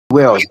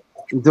wealth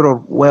instead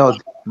of wealth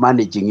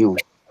managing you.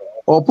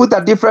 Or put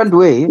a different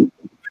way,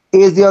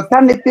 is the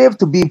alternative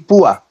to be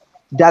poor?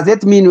 Does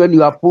it mean when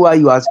you are poor,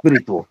 you are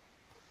spiritual?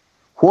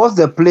 What's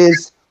the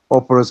place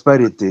of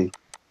prosperity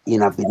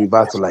in a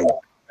believer's life?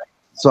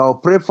 So I'll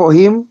pray for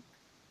him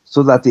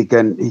so that he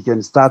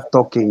can start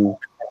talking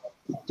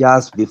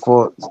just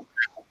before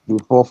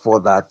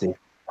 4:30.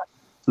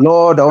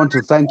 Lord, I want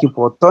to thank you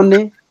for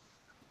Tony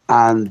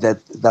and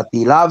that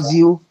he loves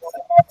you.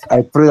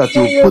 I pray that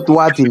you put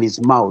words in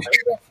his mouth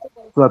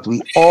so that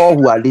we all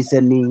who are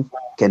listening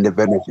can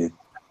benefit.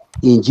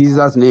 In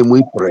Jesus' name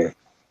we pray.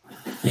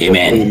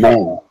 Amen.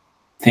 Amen.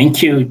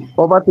 Thank you.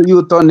 Over to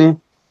you, Tony.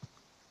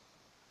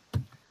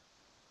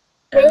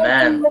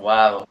 Amen.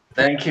 Wow.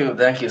 Thank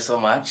you so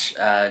much.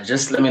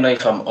 Just let me know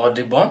if I'm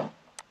audible.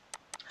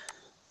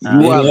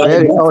 You are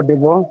very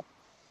audible.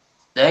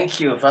 Thank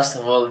you. First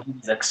of all,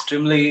 it's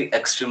extremely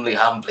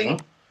humbling.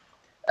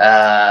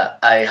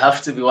 I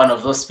have to be one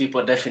of those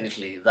people,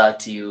 definitely,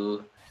 that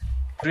you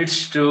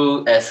preached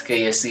to as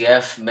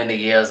KSCF many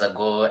years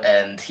ago,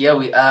 and here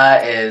we are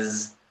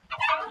as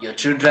your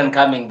children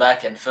coming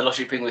back and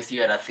fellowshipping with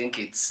you, and I think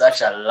it's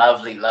such a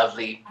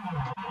lovely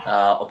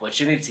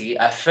opportunity.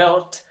 I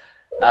felt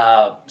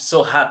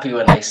so happy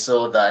when I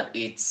saw that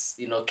it's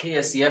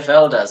KSCF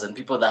elders and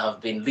people that have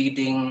been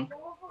leading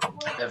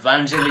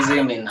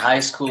evangelism in high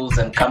schools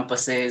and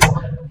campuses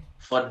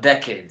for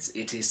decades.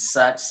 It is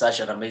such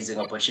an amazing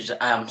opportunity.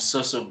 I am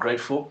so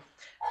grateful.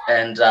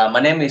 And my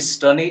name is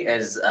Tony,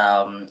 as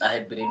I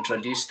had been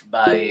introduced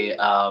by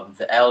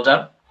the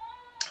elder,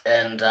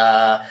 and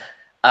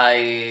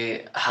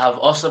I have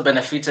also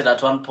benefited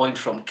at one point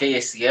from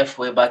KSCF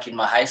way back in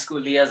my high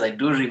school years. I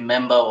do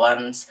remember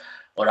once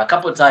or a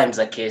couple of times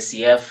that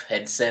KSCF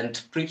had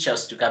sent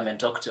preachers to come and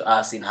talk to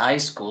us in high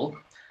school.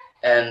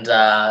 And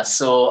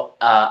so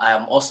I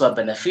am also a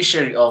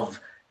beneficiary of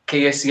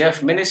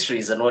KSCF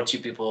ministries and what you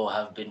people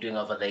have been doing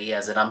over the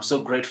years. And I'm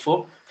so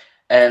grateful.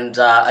 And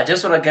I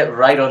just want to get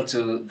right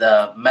onto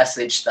the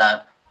message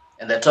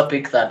and the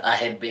topic that I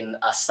had been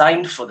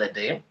assigned for the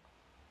day,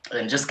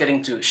 and just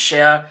getting to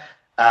share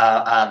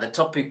the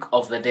topic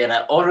of the day. And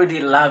I already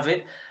love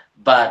it.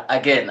 But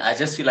again, I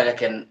just feel like I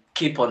can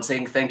keep on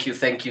saying thank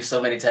you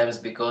so many times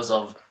because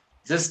of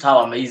just how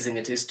amazing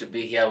it is to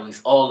be here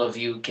with all of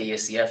you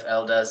KSCF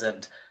elders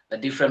and the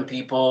different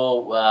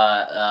people,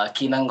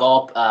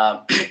 Kinangop,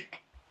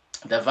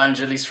 the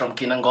evangelist from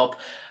Kinangop.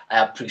 I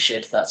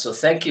appreciate that. So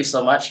thank you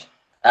so much.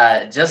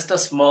 Just a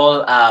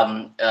small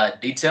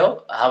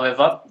detail,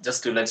 however,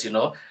 just to let you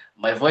know,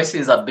 my voice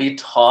is a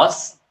bit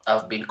hoarse.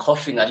 I've been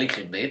coughing a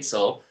little bit,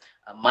 so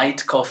I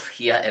might cough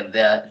here and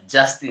there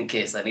just in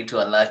case. I need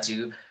to alert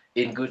you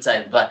in good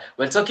time. But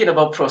we're talking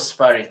about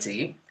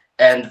prosperity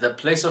and the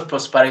place of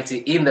prosperity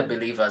in the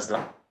believer's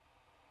life.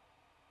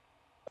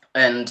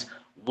 And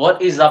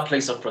what is that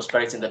place of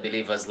prosperity in the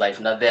believer's life?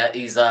 Now, there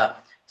is a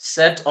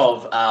set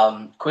of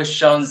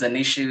questions and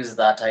issues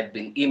that I'd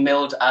been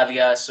emailed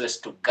earlier so as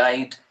to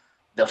guide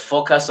the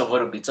focus of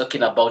what we'll be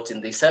talking about in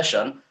this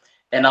session.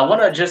 And I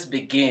want to just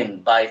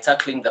begin by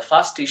tackling the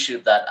first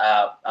issue that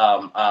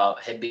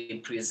had been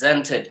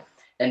presented,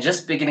 and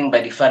just beginning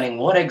by defining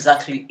what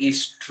exactly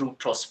is true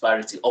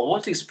prosperity, or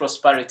what is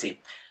prosperity.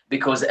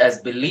 Because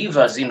as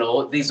believers,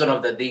 these are one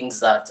of the things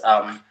that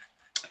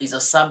is a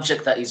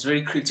subject that is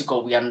very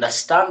critical. We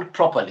understand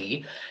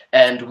properly,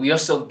 and we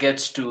also get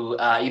to,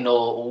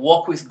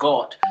 walk with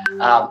God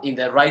in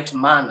the right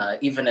manner,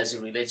 even as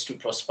it relates to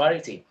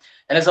prosperity.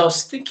 And as I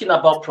was thinking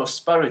about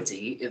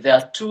prosperity, there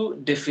are two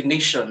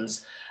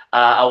definitions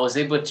I was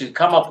able to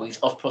come up with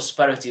of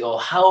prosperity, or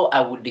how I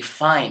would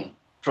define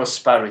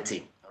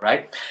prosperity.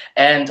 Right?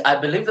 And I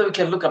believe that we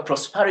can look at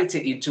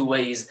prosperity in two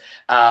ways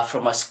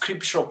from a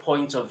scriptural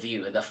point of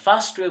view. And the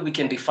first way we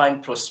can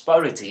define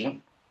prosperity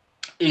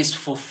is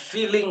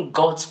fulfilling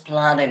God's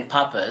plan and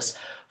purpose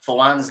for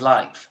one's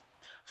life.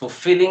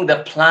 Fulfilling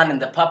the plan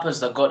and the purpose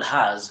that God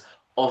has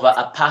over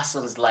a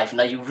person's life.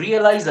 Now, you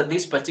realize that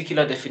this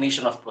particular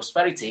definition of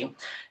prosperity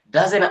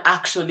doesn't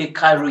actually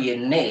carry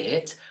in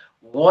it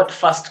what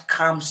first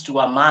comes to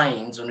our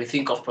minds when we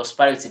think of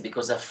prosperity,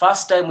 because the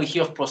first time we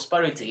hear of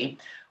prosperity,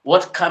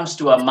 what comes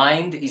to our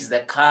mind is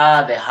the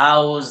car, the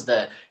house,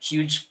 the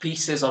huge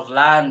pieces of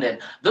land. And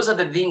those are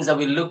the things that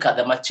we look at,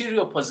 the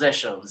material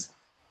possessions.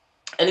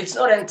 And it's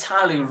not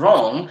entirely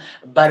wrong,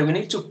 but we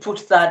need to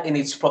put that in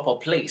its proper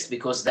place,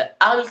 because the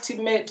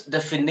ultimate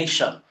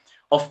definition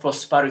of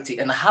prosperity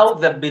and how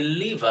the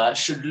believer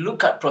should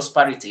look at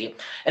prosperity.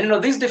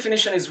 And this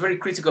definition is very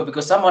critical,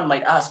 because someone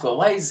might ask, well,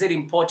 why is it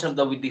important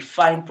that we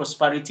define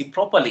prosperity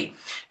properly?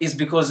 Is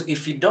because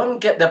if you don't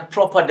get the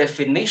proper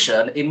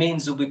definition, it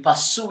means you'll be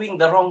pursuing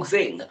the wrong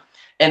thing.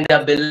 And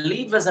there are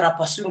believers that are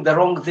pursuing the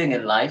wrong thing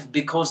in life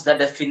because the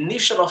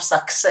definition of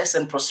success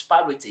and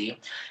prosperity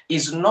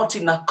is not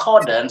in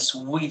accordance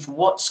with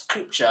what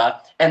Scripture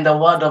and the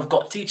Word of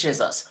God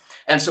teaches us.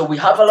 And so we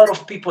have a lot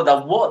of people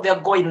that what they're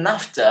going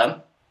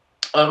after,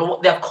 or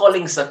what they're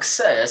calling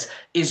success,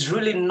 is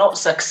really not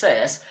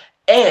success,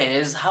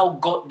 is how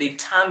God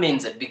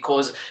determines it,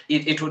 because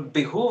it would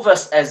behoove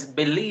us as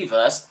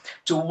believers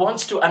to want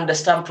to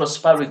understand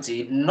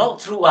prosperity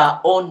not through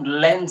our own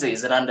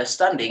lenses and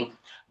understanding,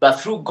 but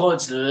through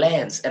God's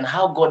lens and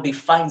how God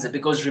defines it.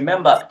 Because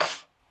remember,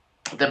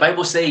 the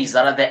Bible says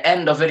that at the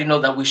end of it,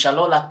 that we shall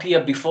all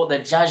appear before the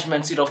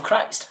judgment seat of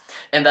Christ,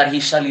 and that he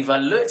shall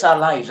evaluate our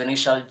lives and he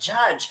shall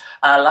judge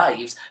our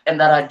lives, and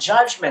that our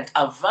judgment,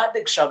 our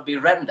verdict shall be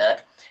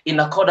rendered in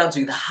accordance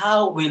with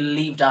how we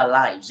lived our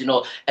lives, and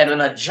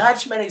when a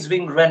judgment is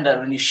being rendered,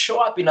 when you show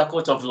up in a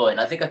court of law, and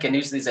I think I can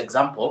use this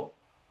example.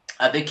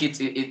 I think it's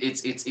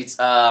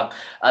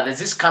there's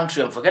this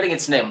country, I'm forgetting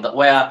its name, that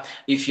where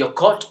if you're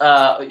caught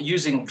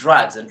using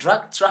drugs, and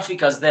drug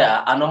traffickers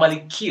there are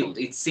normally killed.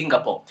 It's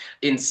Singapore.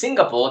 In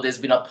Singapore, there's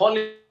been a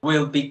policy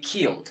will be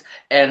killed,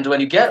 and when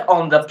you get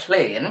on the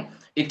plane,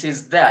 it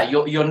is there.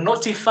 You're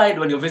notified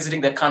when you're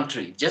visiting the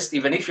country. Just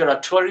even if you're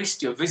a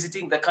tourist, you're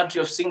visiting the country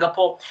of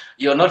Singapore,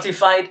 you're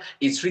notified.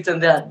 It's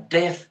written there,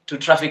 death to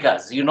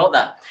traffickers. You know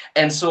that.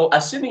 And so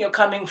assuming you're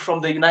coming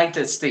from the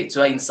United States,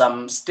 where in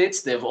some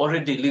states they've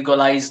already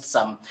legalized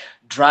some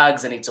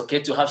drugs and it's okay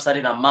to have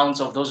certain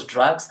amounts of those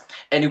drugs,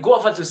 and you go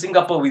over to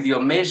Singapore with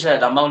your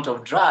measured amount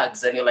of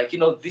drugs, and you're like,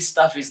 this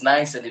stuff is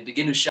nice, and you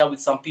begin to share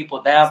with some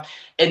people there,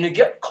 and you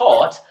get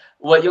caught.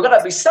 Well, you're going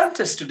to be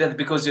sentenced to death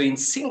because you're in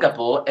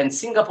Singapore, and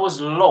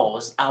Singapore's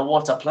laws are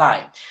what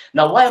apply.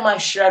 Now, why am I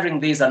sharing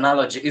this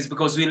analogy? Is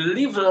because we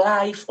live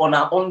life on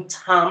our own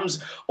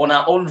terms, on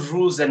our own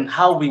rules, and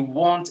how we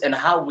want and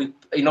how we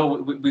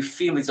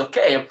feel is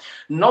okay,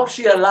 not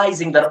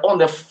realizing that on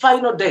the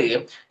final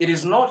day, it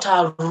is not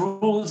our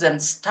rules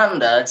and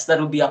standards that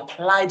will be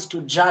applied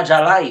to judge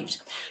our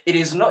lives. It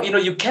is not,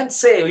 you can't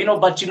say,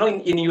 but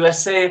in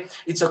USA,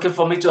 it's okay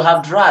for me to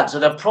have drugs. So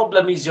the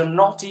problem is you're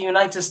not in the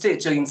United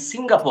States, you're in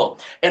Singapore.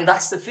 And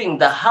that's the thing,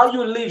 that how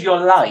you live your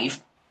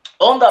life,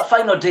 on that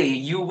final day,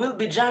 you will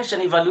be judged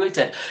and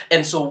evaluated.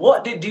 And so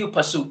what did you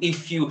pursue?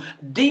 If you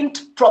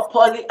didn't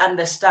properly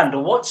understand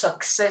what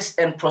success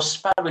and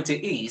prosperity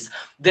is,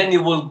 then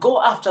you will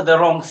go after the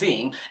wrong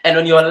thing. And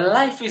when your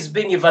life is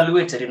being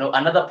evaluated,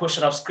 another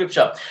portion of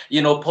scripture,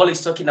 Paul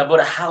is talking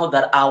about how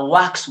that our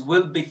works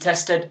will be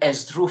tested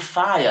as through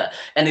fire.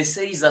 And he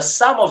says that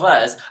some of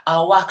us,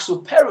 our works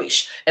will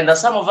perish, and that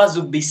some of us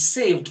will be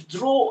saved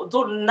through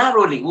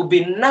narrowly, will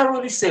be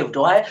narrowly saved.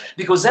 Why?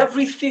 Because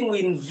everything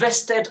we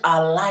invested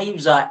our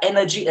lives, our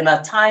energy, and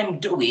our time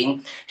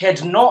doing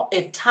had no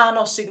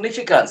eternal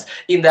significance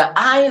in the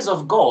eyes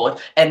of God,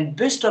 and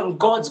based on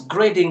God's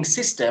grading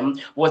system,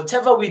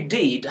 whatever we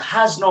did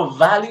has no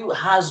value,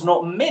 has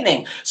no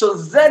meaning. So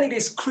then it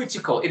is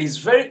critical, it is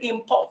very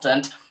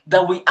important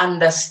that we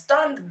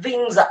understand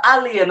things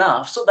early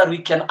enough so that we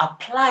can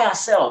apply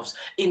ourselves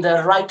in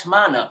the right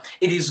manner.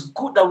 It is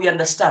good that we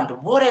understand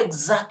what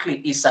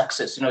exactly is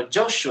success.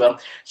 Joshua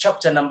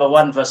chapter number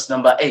 1 verse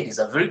number 8 is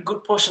a very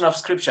good portion of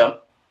scripture.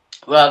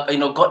 Well,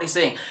 God is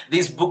saying,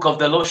 this book of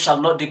the law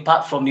shall not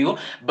depart from you,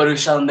 but you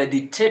shall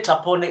meditate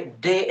upon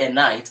it day and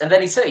night. And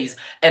then he says,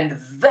 and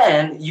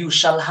then you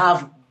shall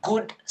have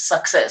good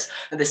success.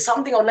 And there's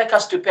something I'd like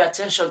us to pay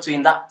attention to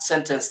in that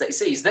sentence that he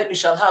says, then you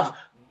shall have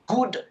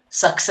good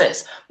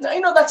success.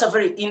 Now, that's a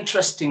very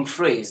interesting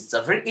phrase. It's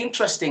a very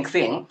interesting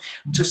thing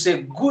to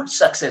say good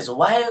success.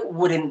 Why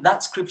wouldn't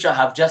that scripture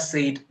have just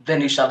said,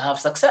 then you shall have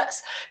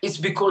success? It's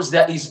because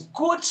there is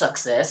good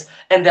success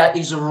and there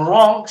is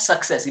wrong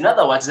success. In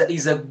other words, there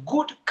is a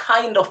good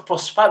kind of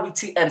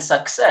prosperity and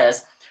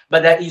success,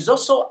 but there is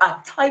also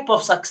a type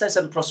of success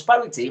and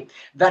prosperity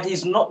that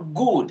is not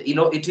good.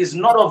 It is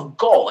not of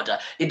God.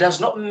 It does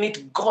not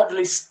meet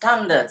godly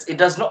standards. It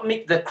does not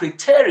meet the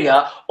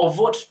criteria of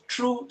what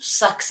true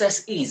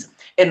success is.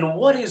 And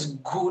what is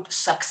good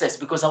success?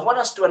 Because I want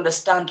us to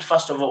understand,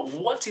 first of all,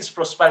 what is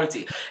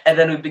prosperity? And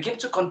then we begin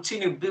to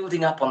continue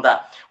building up on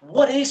that.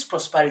 What is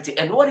prosperity?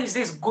 And what is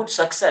this good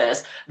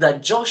success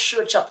that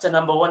Joshua chapter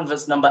number 1,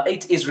 verse number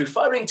 8 is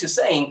referring to,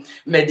 saying,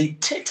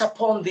 meditate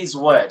upon this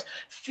word.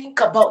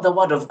 Think about the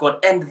word of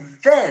God. And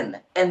then,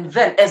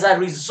 as a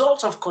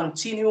result of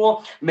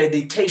continual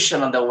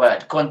meditation on the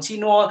word,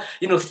 continual,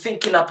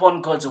 thinking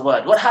upon God's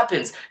word, what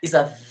happens is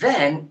that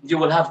then you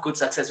will have good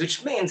success,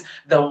 which means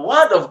the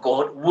word of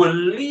God will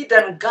lead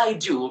and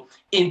guide you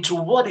into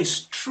what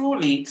is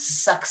truly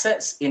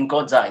success in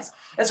God's eyes.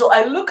 And so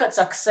I look at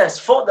success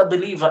for the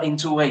believer in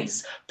two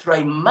ways.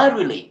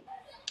 Primarily,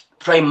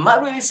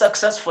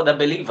 success for the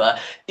believer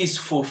is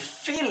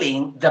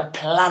fulfilling the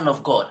plan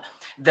of God.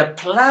 The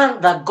plan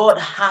that God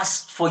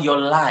has for your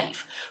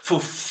life,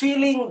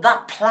 fulfilling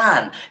that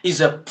plan is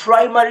a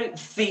primary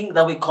thing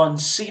that we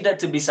consider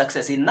to be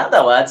success. In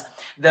other words,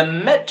 the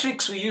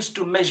metrics we use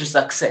to measure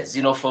success,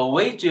 for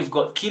weight, we've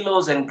got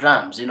kilos and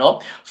grams,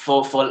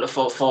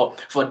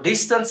 for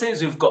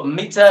distances, we've got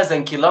meters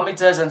and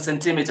kilometers and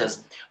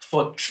centimeters.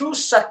 For true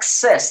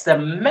success, the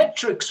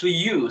metrics we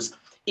use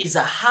is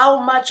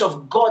how much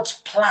of God's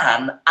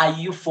plan are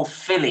you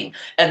fulfilling?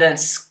 And then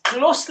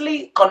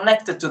closely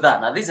connected to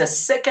that. Now, this is a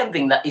second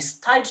thing that is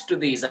tied to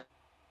this.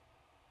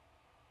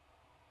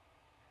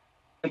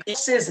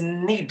 It is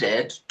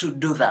needed to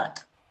do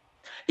that.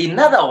 In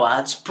other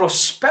words,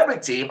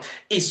 prosperity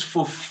is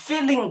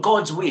fulfilling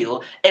God's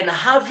will and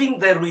having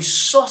the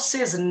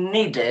resources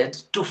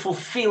needed to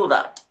fulfill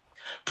that.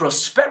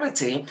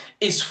 Prosperity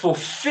is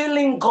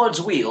fulfilling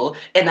God's will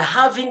and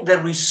having the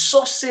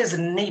resources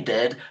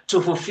needed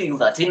to fulfill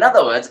that. In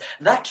other words,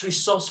 that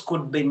resource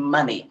could be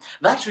money.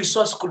 That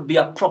resource could be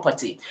a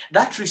property.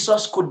 That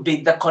resource could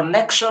be the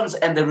connections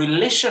and the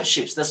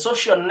relationships, the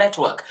social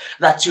network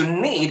that you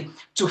need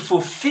to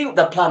fulfill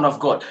the plan of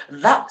God.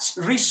 That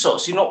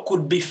resource,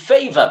 could be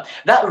favor.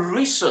 That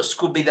resource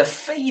could be the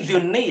faith you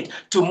need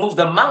to move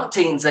the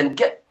mountains and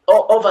get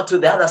over to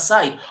the other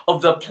side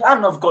of the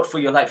plan of God for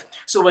your life.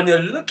 So when you're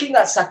looking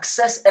at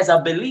success as a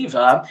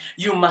believer,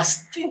 you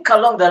must think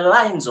along the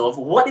lines of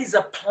what is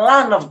the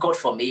plan of God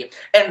for me?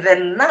 And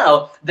then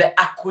now the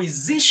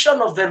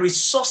acquisition of the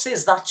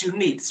resources that you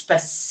need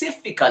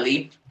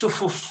specifically to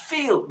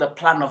fulfill the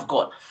plan of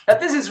God. Now,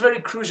 this is very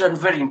crucial and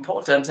very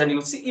important, and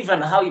you'll see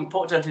even how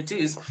important it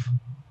is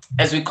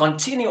as we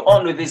continue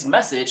on with this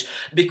message,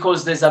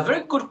 because there's a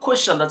very good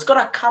question that's going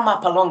to come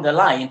up along the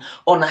line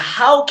on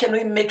how can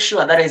we make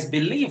sure that as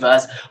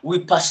believers we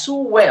pursue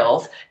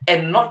wealth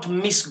and not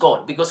miss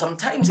God. Because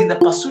sometimes in the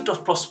pursuit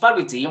of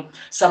prosperity,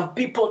 some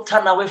people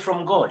turn away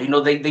from God.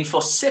 They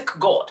forsake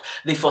God.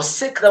 They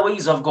forsake the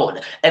ways of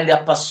God. And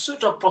their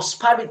pursuit of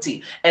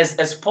prosperity,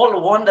 as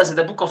Paul wonders in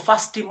the book of 1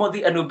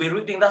 Timothy, and we'll be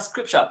reading that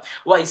scripture,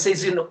 where he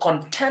says,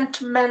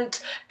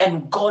 contentment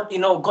and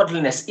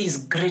godliness is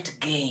great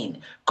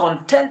gain.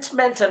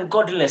 Contentment and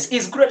godliness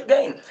is great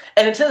gain.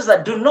 And it says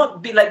that do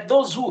not be like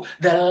those who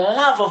the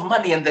love of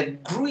money and the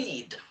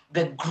greed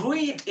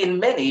in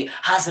many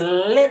has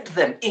led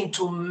them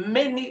into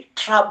many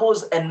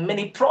troubles and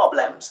many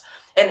problems.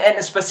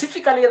 And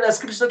specifically, the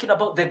scripture is talking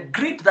about the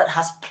greed that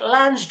has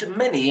plunged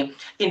many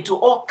into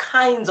all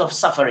kinds of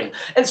suffering.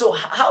 And so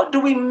how do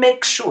we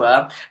make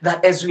sure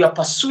that as we are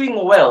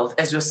pursuing wealth,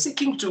 as we're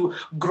seeking to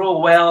grow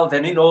wealth,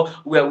 and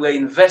we're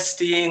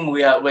investing,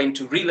 we're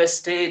into real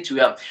estate,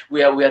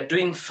 we are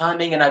doing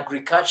farming and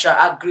agriculture,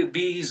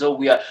 agri-biz, or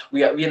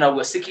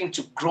we're seeking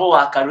to grow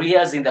our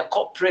careers in the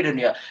corporate,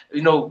 and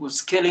we're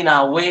scaling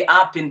our way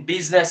up in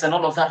business and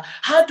all of that.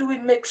 How do we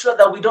make sure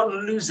that we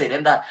don't lose it,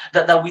 and that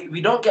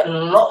we don't get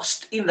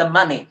lost in the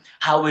money?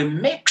 How we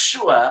make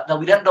sure that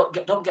we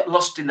don't get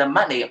lost in the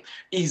money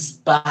is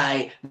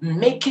by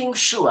making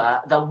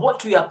sure that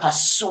what we are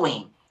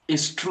pursuing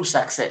is true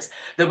success.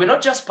 That we're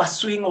not just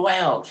pursuing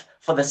wealth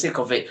for the sake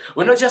of it.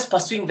 We're not just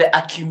pursuing the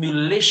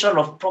accumulation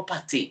of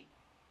property.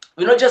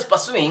 We're not just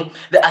pursuing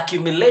the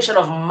accumulation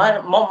of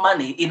more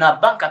money in our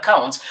bank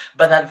accounts,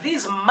 but that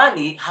this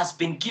money has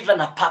been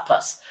given a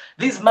purpose.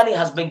 This money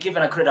has been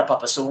given a greater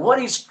purpose. So what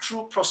is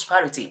true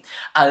prosperity?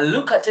 I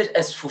look at it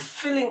as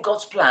fulfilling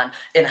God's plan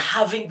and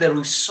having the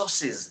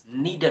resources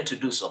needed to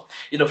do so.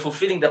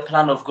 Fulfilling the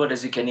plan of God,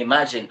 as you can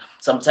imagine,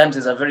 sometimes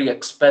is a very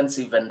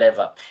expensive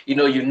endeavor.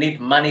 You need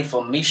money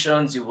for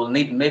missions. You will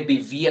need maybe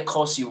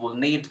vehicles. You will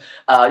need,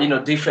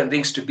 different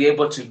things to be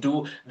able to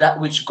do that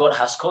which God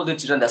has called you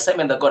to do, and the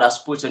assignment that God has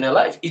put in your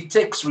life. It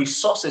takes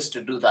resources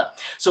to do that.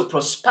 So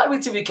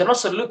prosperity, we can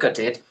also look at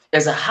it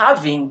as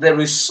having the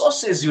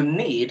resources you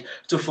need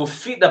to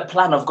fulfill the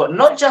plan of God,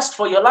 not just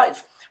for your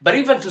life, but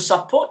even to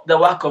support the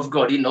work of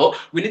God.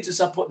 We need to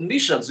support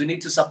missions. We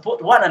need to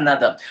support one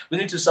another. We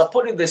need to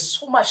support it. There's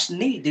so much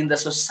need in the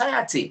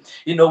society.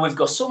 We've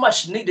got so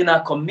much need in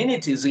our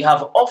communities. We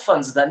have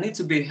orphans that need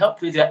to be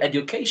helped with their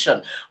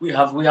education. We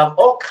have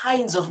all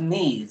kinds of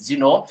needs.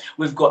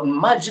 We've got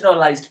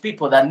marginalized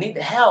people that need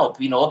help.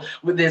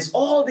 There's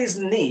all these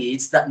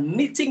needs, that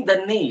meeting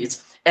the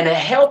needs and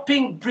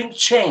helping bring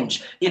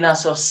change in our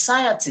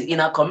society, in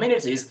our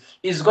communities,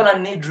 is going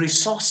to need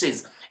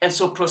resources. And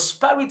so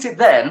prosperity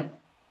then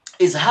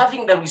is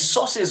having the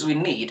resources we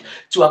need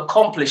to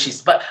accomplish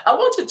it. But I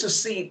want you to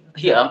see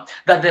here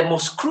that the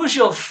most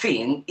crucial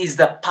thing is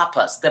the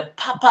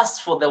purpose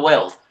for the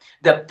wealth,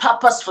 the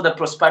purpose for the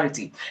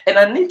prosperity. And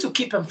I need to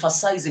keep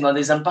emphasizing on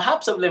this, and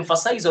perhaps I will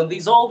emphasize on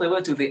this all the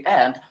way to the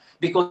end,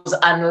 because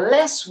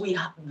unless we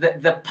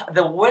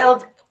the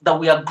wealth that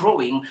we are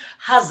growing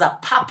has a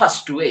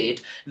purpose to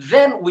it,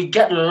 then we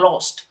get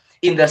lost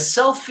in the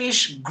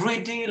selfish,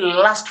 greedy,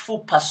 lustful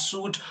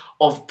pursuit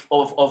of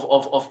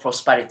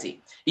prosperity.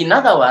 In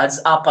other words,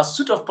 our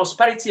pursuit of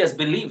prosperity as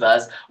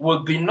believers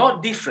will be no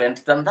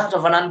different than that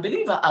of an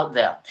unbeliever out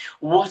there.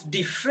 What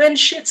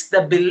differentiates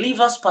the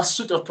believer's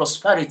pursuit of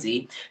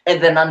prosperity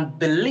and the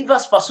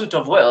unbeliever's pursuit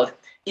of wealth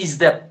is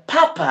the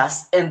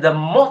purpose and the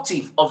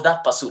motive of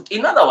that pursuit.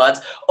 In other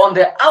words, on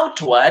the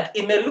outward,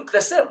 it may look the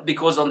same,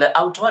 because on the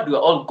outward, we are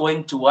all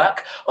going to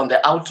work. On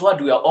the outward,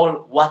 we are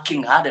all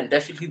working hard, and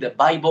definitely the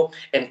Bible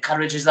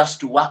encourages us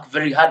to work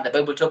very hard. The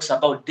Bible talks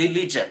about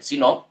diligence,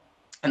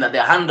 and that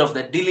the hand of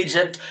the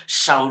diligent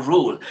shall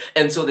rule.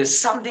 And so there's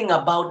something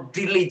about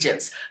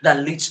diligence that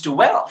leads to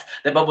wealth.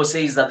 The Bible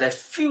says that the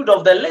field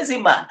of the lazy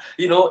man,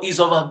 is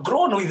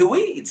overgrown with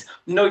weeds.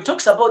 It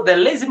talks about the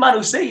lazy man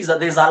who says that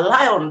there's a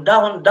lion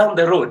down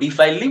the road. If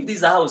I leave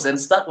this house and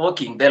start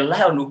working, the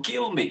lion will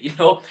kill me.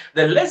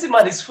 The lazy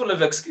man is full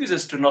of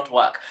excuses to not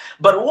work.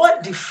 But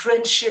what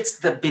differentiates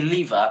the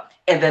believer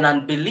and an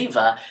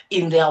unbeliever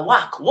in their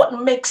work?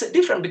 What makes it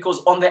different?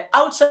 Because on the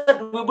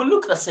outside, we will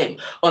look the same.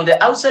 On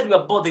the outside, we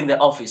are both in the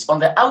office. On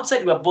the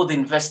outside, we are both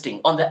investing.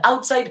 On the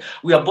outside,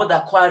 we are both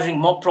acquiring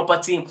more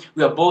property.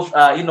 We are both,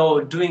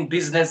 doing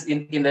business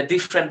in the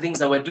different things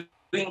that we're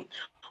doing.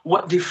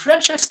 What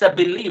differentiates the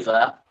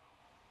believer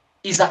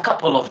is a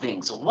couple of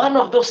things. One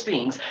of those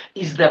things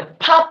is the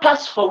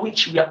purpose for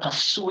which we are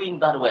pursuing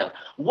that wealth.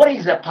 What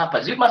is the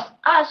purpose? You must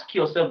ask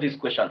yourself this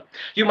question.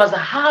 You must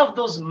have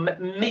those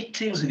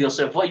meetings with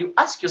yourself where you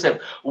ask yourself,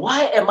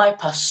 why am I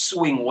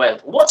pursuing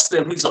wealth? What's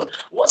the reason?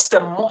 What's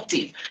the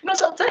motive?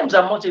 Sometimes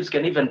our motives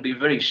can even be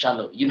very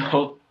shallow. You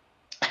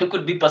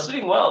could be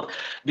pursuing wealth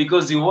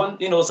because you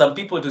want, some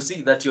people to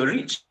see that you're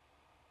rich.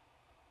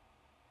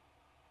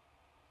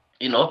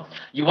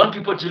 You want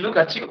people to look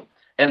at you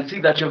and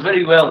see that you're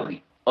very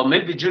wealthy. Or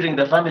maybe during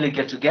the family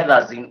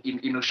get-togethers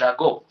in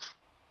Ushago,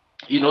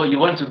 you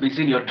want to be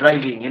seen you're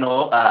driving,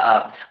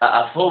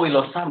 a four-wheel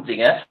or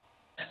something.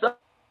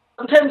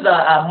 Sometimes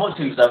our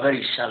motives are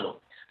very shallow.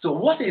 So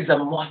what is the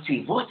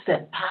motive? What's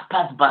the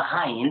purpose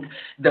behind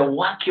the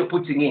work you're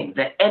putting in,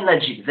 the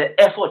energy, the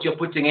effort you're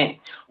putting in?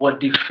 What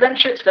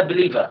differentiates the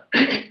believer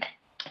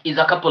is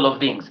a couple of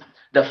things.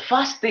 The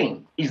first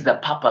thing is the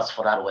purpose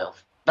for that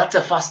wealth. That's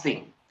the first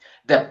thing.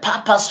 The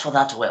purpose for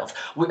that wealth.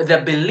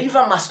 The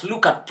believer must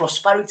look at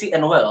prosperity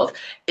and wealth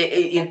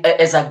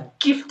as a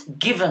gift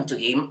given to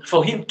him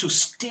for him to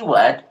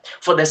steward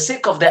for the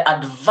sake of the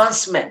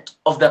advancement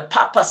of the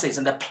purposes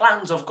and the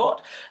plans of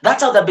God.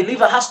 That's how the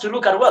believer has to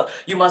look at wealth.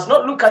 You must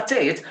not look at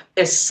it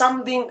as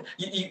something,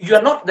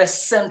 you're not the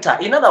center.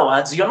 In other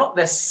words, you're not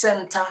the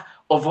center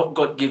of what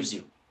God gives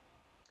you.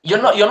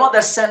 You're not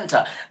the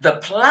center. The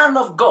plan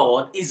of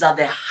God is at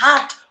the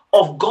heart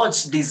of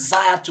God's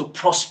desire to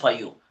prosper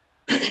you.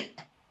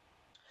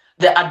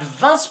 The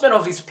advancement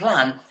of his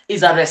plan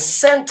is at the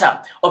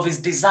center of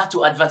his desire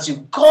to advance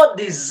you. God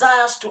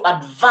desires to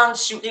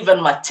advance you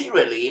even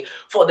materially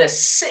for the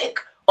sake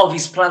of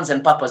his plans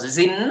and purposes.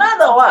 In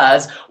other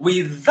words,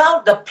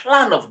 without the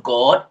plan of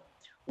God,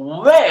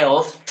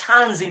 wealth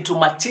turns into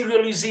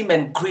materialism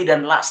and greed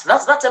and lust.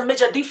 That's a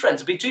major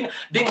difference between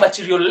being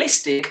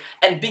materialistic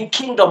and being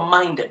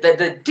kingdom-minded.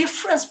 The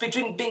difference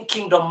between being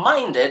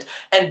kingdom-minded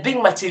and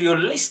being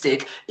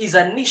materialistic is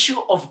an issue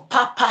of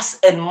purpose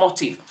and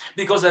motive.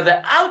 Because at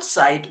the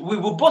outside, we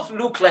will both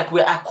look like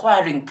we're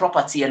acquiring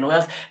property and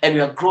wealth and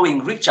we are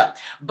growing richer.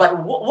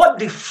 But what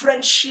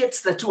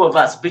differentiates the two of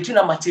us between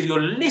a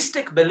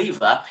materialistic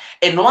believer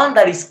and one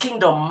that is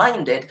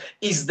kingdom-minded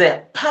is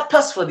the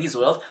purpose for this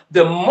wealth,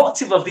 the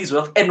motive of this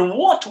wealth, and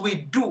what we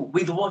do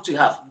with what we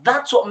have.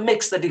 That's what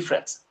makes the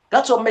difference.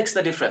 That's what makes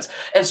the difference.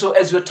 And so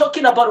as we're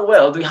talking about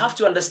wealth, we have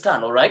to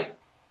understand, all right,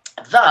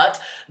 that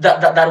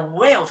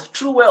wealth,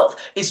 true wealth,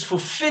 is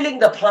fulfilling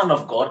the plan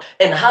of God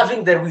and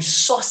having the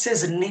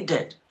resources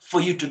needed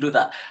for you to do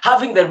that.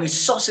 Having the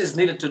resources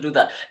needed to do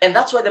that. And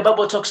that's why the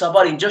Bible talks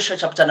about in Joshua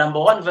chapter number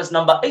 1, verse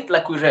number 8,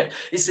 like we read,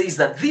 it says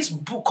that this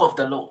book of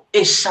the law,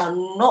 it shall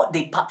not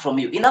depart from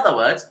you. In other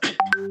words,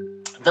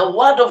 the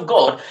word of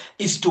God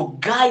is to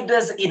guide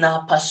us in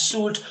our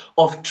pursuit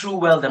of true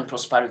wealth and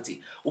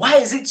prosperity. Why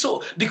is it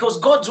so? Because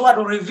God's word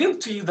will reveal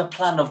to you the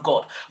plan of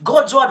God.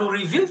 God's word will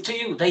reveal to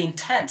you the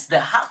intents, the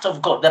heart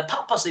of God, the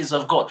purposes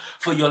of God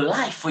for your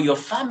life, for your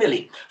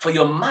family, for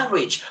your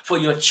marriage, for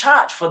your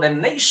church, for the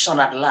nation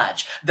at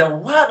large. The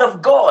word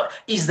of God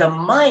is the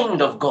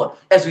mind of God.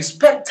 As we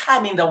spend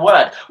time in the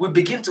word, we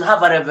begin to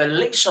have a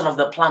revelation of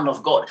the plan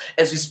of God.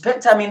 As we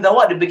spend time in the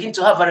word, we begin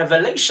to have a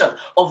revelation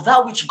of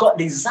that which God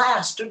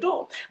desires to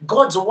do.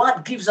 God's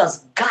word gives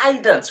us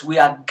guidance. We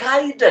are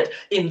guided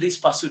in this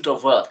pursuit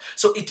of wealth.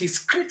 So it is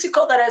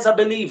critical that as a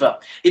believer,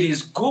 it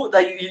is good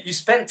that you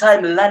spend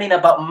time learning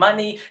about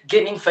money,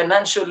 gaining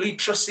financial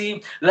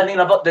literacy, learning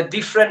about the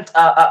different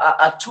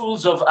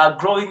tools of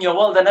growing your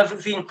wealth and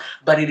everything.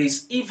 But it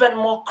is even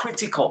more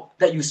critical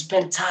that you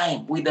spend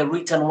time with the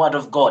written word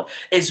of God.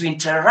 As you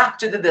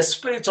interact with it, the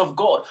Spirit of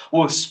God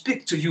will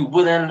speak to you,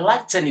 will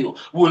enlighten you,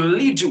 will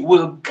lead you,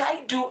 will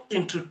guide you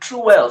into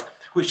true wealth,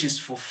 which is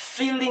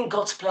fulfilling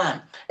God's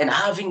plan and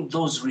having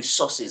those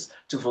resources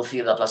to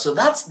fulfill that plan. So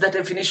that's the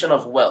definition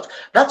of wealth.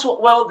 That's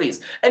what wealth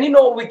is. And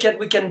we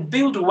can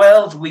build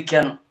wealth, we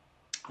can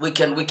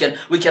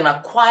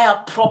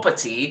acquire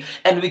property,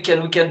 and we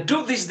can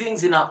do these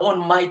things in our own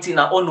might, in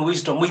our own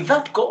wisdom,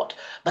 without God.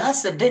 But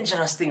that's the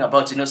dangerous thing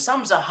about it.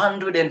 Psalms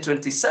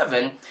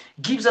 127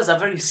 gives us a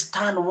very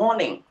stern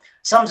warning.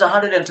 Psalms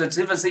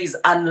 127 says,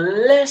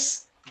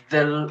 unless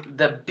the Lord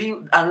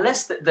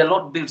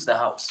builds the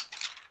house,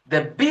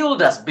 the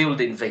builders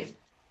build in vain.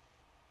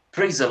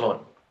 Praise the Lord.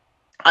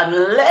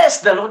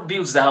 Unless the Lord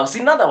builds the house.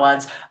 In other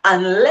words,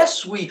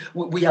 unless we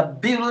are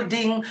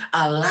building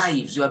our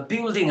lives, we are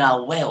building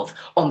our wealth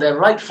on the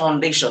right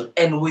foundation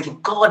and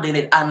with God in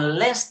it,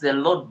 unless the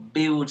Lord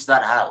builds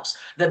that house,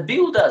 the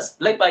builders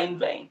labor in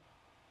vain.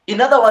 In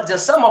other words,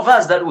 there's some of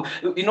us that,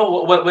 you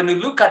know, when you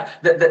look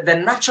at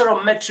the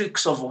natural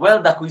metrics of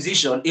wealth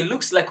acquisition, it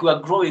looks like we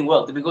are growing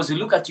wealth, because you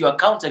look at your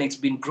account and it's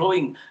been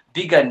growing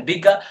bigger and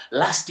bigger.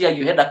 Last year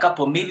you had a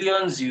couple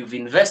millions, you've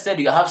invested,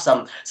 you have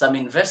some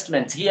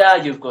investment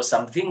here, you've got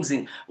some things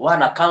in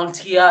one account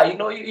here, you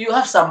know, you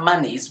have some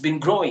money, it's been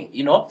growing,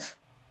 you know.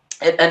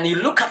 And you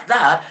look at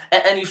that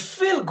and you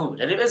feel good.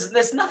 And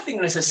there's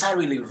nothing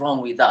necessarily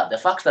wrong with that. The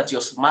fact that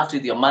you're smart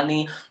with your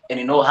money and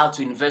you know how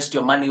to invest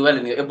your money well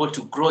and you're able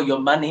to grow your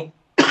money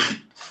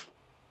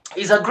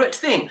is a great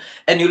thing.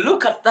 And you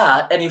look at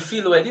that and you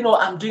feel, well, you know,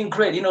 I'm doing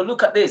great. You know,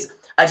 look at this.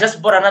 I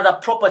just bought another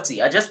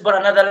property. I just bought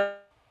another.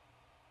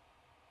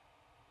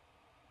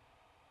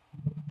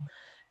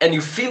 And you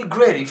feel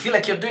great. You feel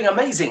like you're doing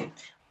amazing.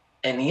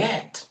 And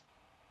yet,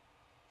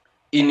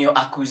 in your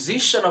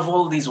acquisition of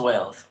all this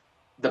wealth,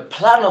 the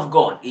plan of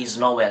God is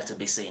nowhere to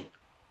be seen.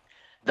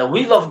 The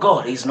will of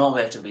God is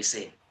nowhere to be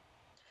seen.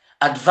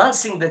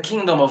 Advancing the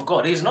kingdom of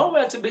God is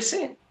nowhere to be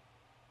seen.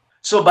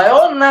 So by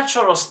all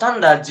natural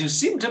standards, you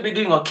seem to be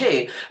doing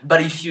okay.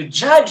 But if you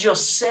judge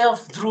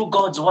yourself through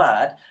God's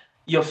word,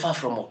 you're far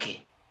from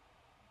okay.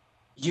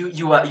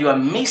 You are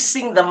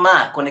missing the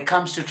mark when it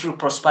comes to true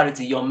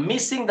prosperity. You're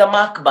missing the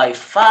mark by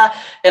far.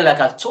 And like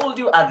I told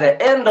you, at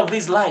the end of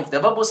this life, the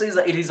Bible says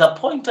that it is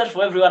appointed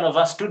for every one of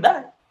us to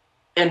die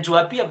and to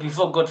appear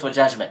before God for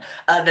judgment.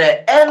 At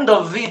the end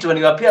of it, when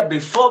you appear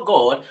before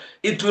God,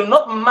 it will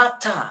not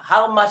matter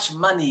how much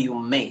money you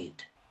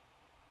made.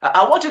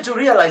 I want you to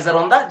realize that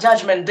on that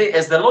judgment day,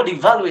 as the Lord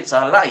evaluates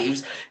our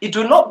lives, it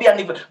will not be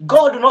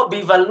God will not be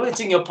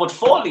evaluating your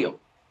portfolio.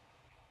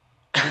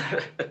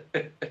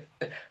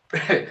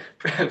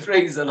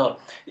 Praise the Lord.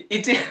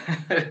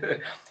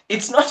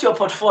 It's not your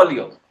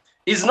portfolio.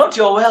 It's not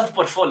your wealth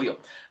portfolio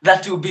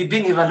that will be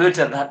being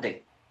evaluated that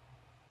day.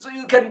 So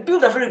you can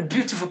build a very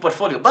beautiful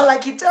portfolio. But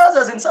like he tells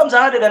us in Psalms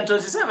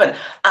 127,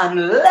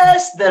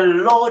 unless the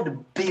Lord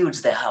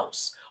builds the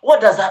house. What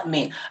does that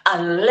mean?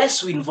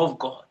 Unless we involve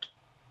God.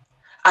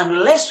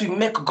 Unless we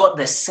make God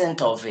the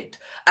center of it.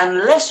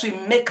 Unless we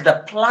make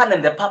the plan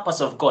and the purpose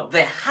of God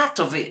the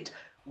heart of it,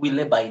 we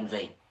labor in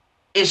vain.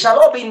 It shall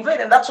all be in vain.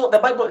 And that's what the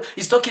Bible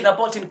is talking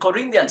about in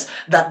Corinthians.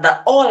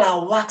 That all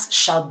our works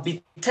shall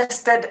be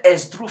tested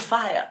as through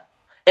fire.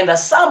 And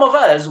as some of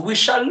us, we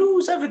shall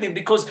lose everything,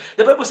 because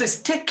the Bible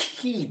says, take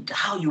heed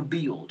how you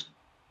build.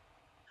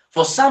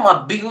 For some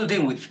are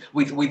building with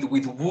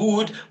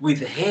wood,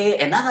 with hay,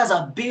 and others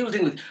are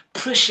building with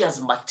precious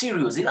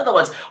materials. In other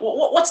words,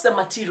 what's the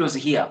materials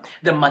here?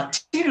 The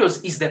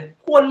materials is the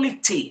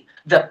quality,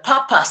 the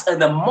purpose,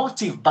 and the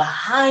motive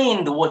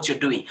behind what you're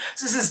doing.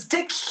 So this is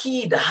take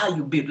heed how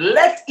you build.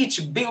 Let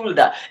each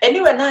builder, and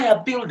you and I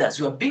are builders.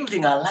 You're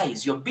building our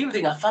lives. You're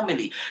building a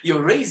family.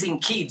 You're raising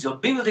kids. You're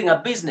building a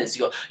business.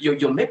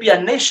 You're maybe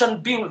a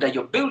nation builder.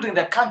 You're building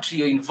the country.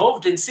 You're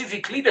involved in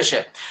civic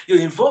leadership.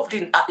 You're involved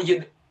in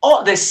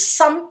there's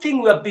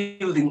something we're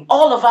building.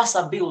 All of us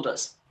are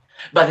builders.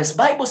 But this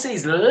Bible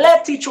says,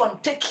 let each one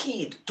take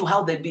heed to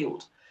how they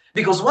build.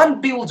 Because one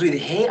builds with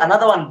hay,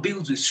 another one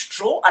builds with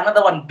straw,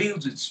 another one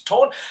builds with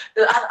stone,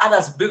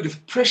 others build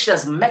with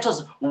precious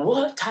metals.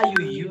 What are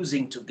you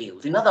using to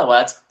build? In other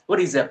words, what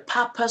is the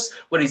purpose,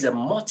 what is the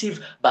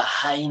motive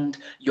behind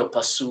your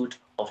pursuit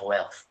of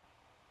wealth?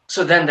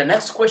 So then the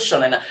next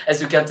question, and as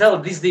you can tell,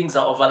 these things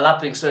are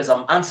overlapping. So as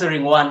I'm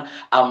answering one,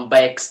 I'm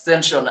by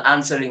extension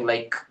answering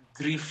like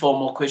 3-4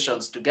 more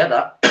questions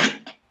together.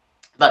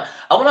 But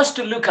I want us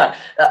to look at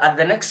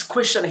the next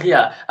question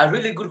here, a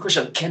really good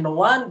question. Can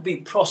one be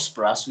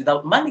prosperous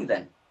without money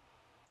then?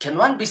 Can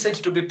one be said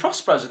to be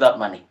prosperous without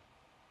money?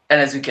 And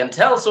as you can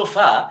tell so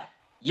far,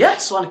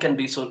 yes, one can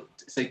be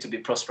said to be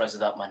prosperous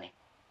without money.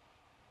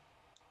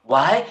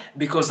 Why?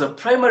 Because the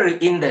primary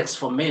index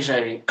for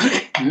measuring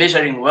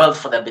wealth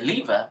for the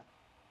believer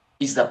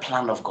is the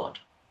plan of God.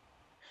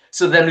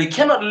 So then we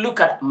cannot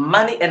look at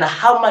money and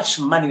how much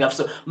money you have.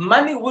 So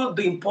money will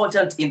be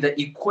important in the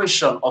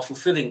equation of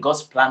fulfilling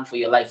God's plan for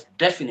your life,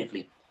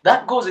 definitely.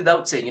 That goes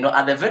without saying. You know,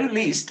 at the very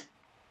least,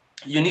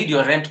 you need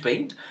your rent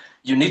paid.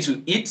 You need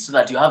to eat so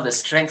that you have the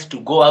strength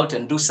to go out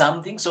and do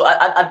something. So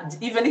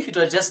even if it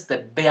was just the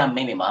bare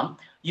minimum,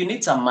 you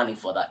need some money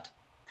for that.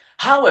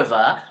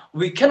 However,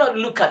 we cannot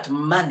look at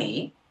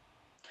money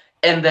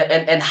and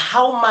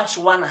how much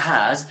one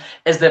has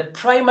as the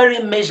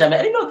primary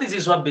measurement. You know, this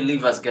is what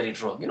believers get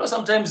it wrong. You know,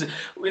 sometimes,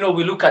 we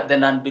look at the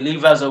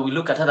non-believers or we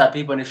look at other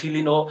people and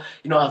feel,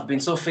 I've been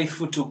so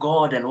faithful to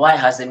God, and why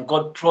hasn't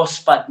God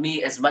prospered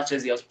me as much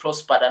as he has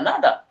prospered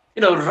another?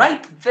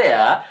 Right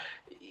there,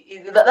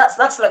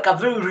 that's like a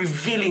very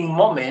revealing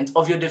moment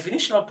of your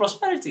definition of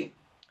prosperity.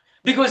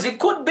 Because it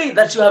could be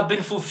that you have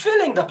been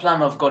fulfilling the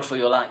plan of God for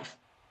your life.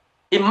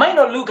 It might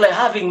not look like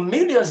having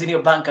millions in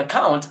your bank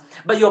account,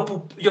 but you're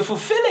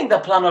fulfilling the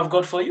plan of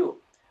God for you.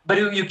 But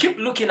you keep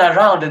looking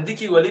around and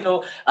thinking,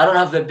 well, I don't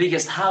have the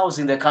biggest house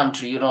in the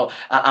country.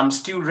 I'm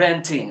still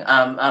renting.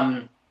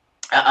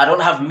 I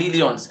don't have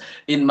millions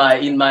in my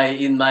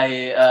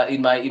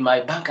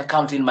bank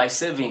account, in my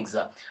savings.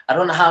 I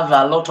don't have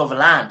a lot of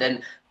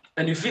land,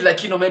 and you feel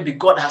like maybe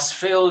God has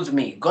failed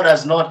me. God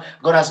has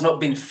not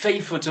been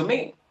faithful to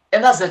me,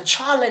 and that's a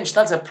challenge.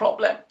 That's a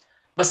problem.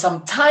 But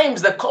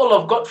sometimes the call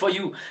of God for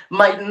you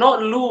might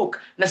not look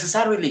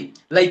necessarily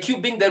like you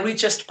being the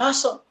richest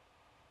person.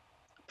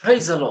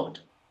 Praise the Lord.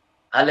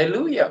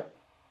 Hallelujah.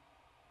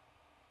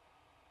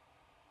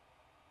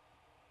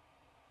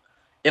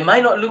 It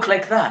might not look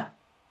like that.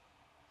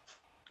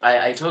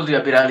 I told you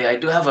a bit earlier, I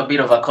do have a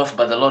bit of a cough,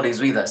 but the Lord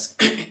is with us.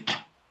 It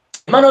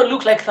might not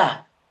look like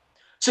that.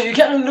 So you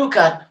can look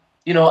at,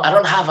 I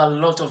don't have a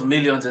lot of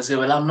millions and say,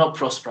 well, I'm not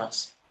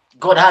prosperous.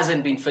 God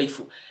hasn't been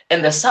faithful.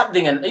 And the sad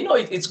thing, and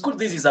it's good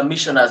this is a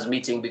missioners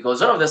meeting,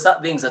 because one of the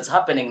sad things that's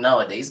happening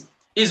nowadays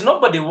is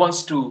nobody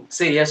wants to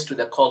say yes to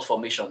the call for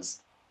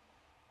missions.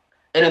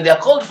 And if they're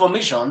called for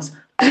missions,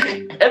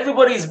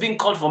 everybody is being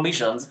called for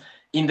missions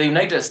in the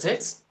United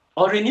States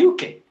or in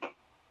UK.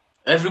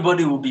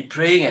 Everybody will be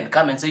praying and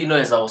come and say,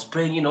 as I was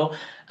praying,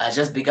 I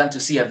just began to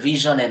see a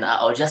vision, and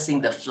I was just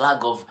seeing the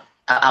flag of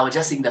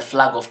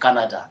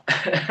Canada.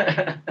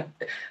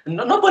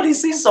 Nobody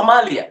sees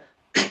Somalia.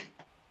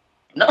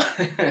 No,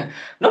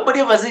 nobody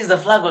ever sees the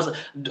flag of.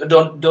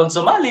 Don't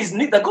Somalis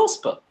need the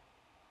gospel?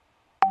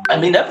 I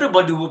mean,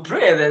 everybody will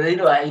pray. That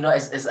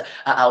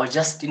I was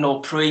just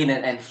praying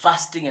and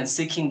fasting and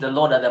seeking the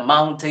Lord at the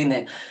mountain,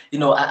 and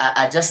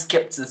I just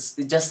kept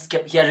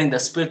hearing the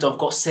Spirit of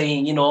God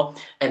saying,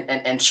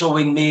 and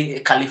showing me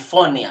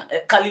California.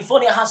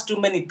 California has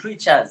too many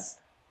preachers.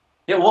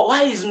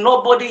 Why is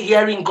nobody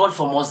hearing God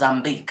for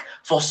Mozambique,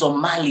 for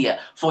Somalia,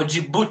 for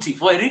Djibouti,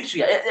 for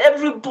Eritrea?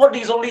 Everybody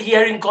is only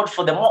hearing God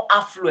for the more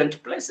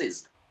affluent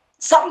places.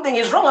 Something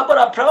is wrong about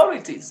our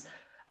priorities.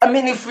 I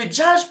mean, if we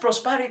judge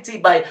prosperity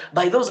by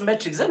those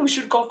metrics, then we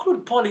should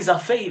conclude Paul is a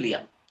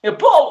failure.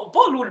 Paul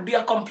would be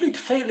a complete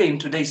failure in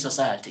today's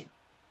society.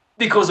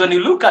 Because when you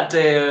look at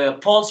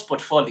Paul's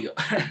portfolio,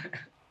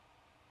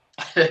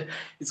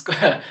 it's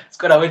quite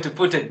a way to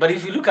put it, but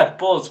if you look at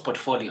Paul's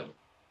portfolio,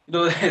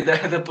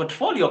 the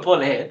portfolio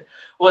Paul had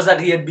was that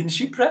he had been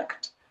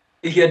shipwrecked,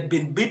 he had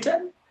been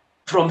beaten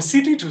from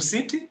city to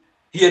city,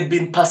 he had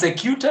been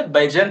persecuted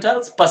by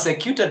Gentiles,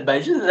 persecuted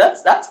by Jews.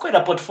 That's quite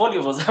a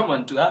portfolio for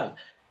someone to have.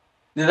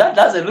 That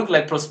doesn't look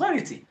like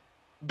prosperity.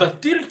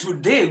 But till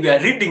today, we are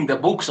reading the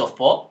books of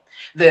Paul.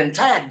 The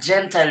entire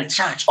Gentile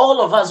church, all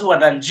of us who are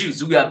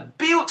non-Jews, we are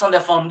built on the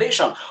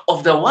foundation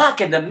of the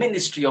work and the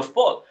ministry of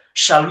Paul.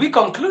 Shall we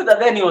conclude that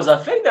then he was a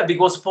failure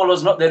because Paul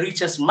was not the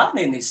richest man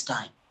in his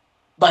time?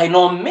 By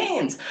no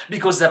means,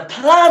 because the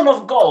plan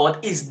of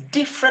God is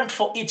different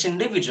for each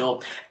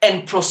individual,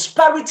 and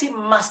prosperity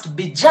must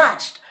be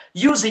judged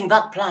using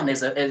that plan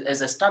as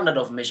a standard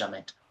of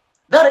measurement.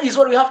 That is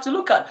what we have to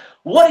look at.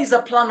 What is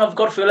the plan of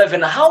God for your life,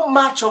 and how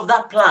much of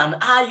that plan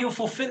are you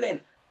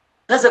fulfilling?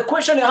 That's a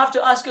question you have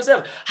to ask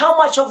yourself. How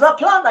much of that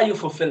plan are you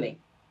fulfilling?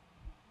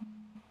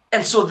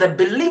 And so the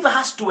believer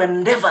has to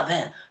endeavor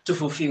then to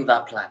fulfill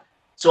that plan.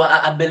 So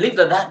I believe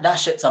that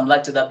sheds some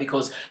light to that,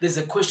 because there's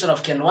a question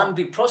of, can one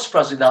be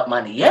prosperous without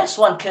money? Yes,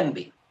 one can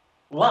be.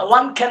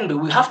 One can be.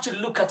 We have to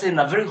look at it in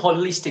a very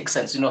holistic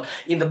sense.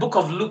 In the book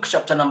of Luke,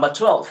 chapter number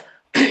 12,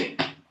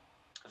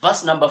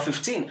 verse number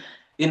 15,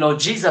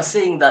 Jesus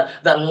saying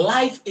that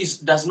life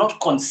does not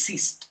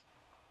consist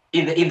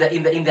in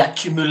the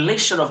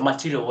accumulation of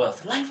material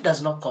wealth. Life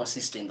does not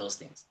consist in those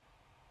things.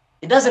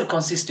 It doesn't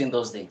consist in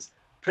those things.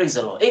 Praise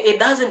the Lord. It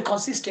doesn't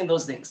consist in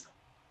those things.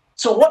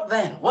 So what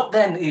then? What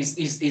then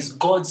is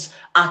God's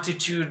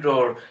attitude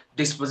or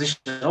disposition?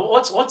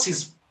 What's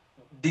his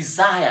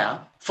desire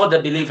for the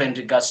believer in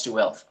regards to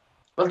wealth?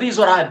 Well, this is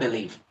what I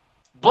believe.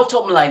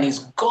 Bottom line is,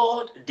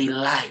 God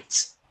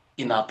delights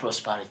in our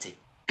prosperity.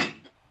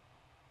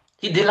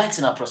 He delights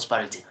in our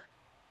prosperity.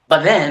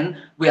 But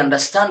then we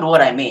understand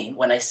what I mean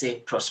when I say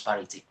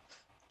prosperity.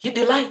 He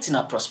delights in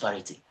our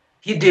prosperity.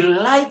 He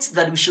delights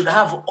that we should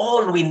have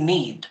all we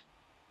need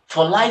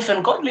for life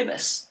and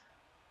godliness,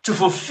 to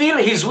fulfill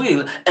his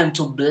will and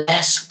to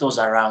bless those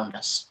around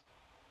us.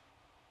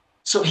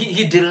 So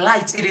he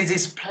delights. It is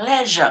his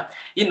pleasure.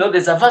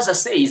 There's a verse that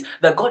says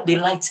that God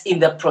delights in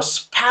the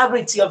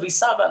prosperity of his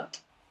servant.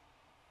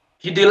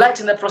 He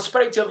delights in the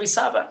prosperity of his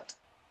servant.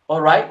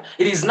 All right?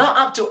 It is now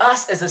up to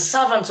us as the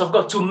servants of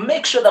God to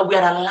make sure that we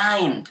are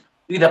aligned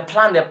with the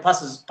plan and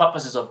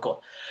purposes of God.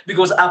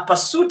 Because our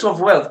pursuit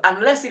of wealth,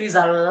 unless it is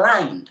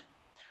aligned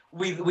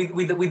with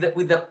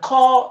the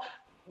core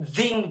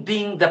thing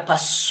being the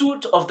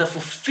pursuit of the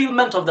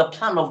fulfillment of the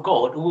plan of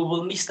God, we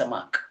will miss the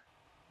mark.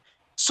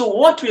 So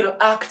what will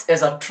act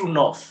as a true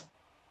north?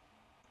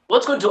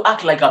 What's going to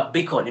act like a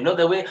beacon?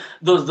 The way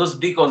those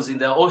beacons in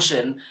the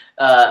ocean,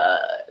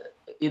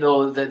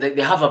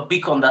 they have a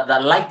beacon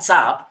that lights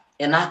up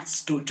and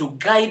acts to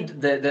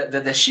guide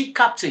the ship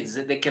captains.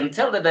 They can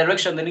tell the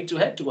direction they need to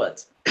head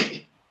towards.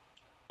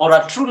 Or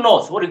a true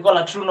north. What do you call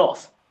a true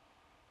north?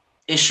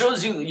 It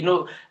shows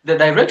you, the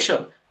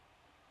direction.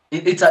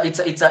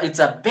 it's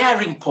a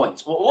bearing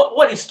point.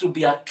 What is to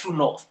be a true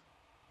north?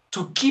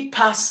 To keep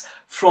us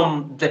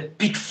from the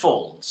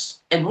pitfalls.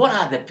 And what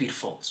are the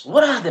pitfalls?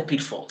 What are the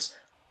pitfalls?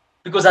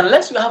 Because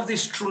unless you have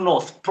this true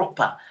north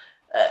proper,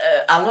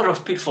 a lot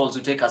of pitfalls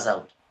will take us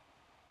out.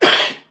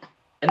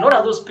 And what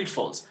are those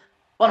pitfalls?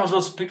 One of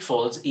those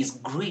pitfalls is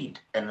greed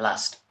and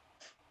lust.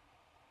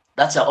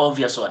 That's an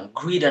obvious one,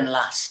 greed and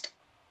lust.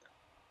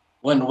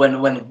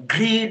 When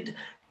greed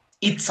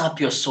eats up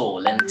your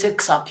soul and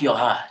takes up your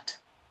heart.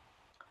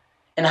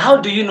 And how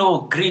do you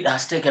know greed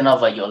has taken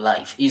over your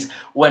life? Is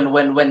when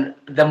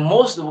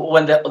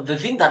the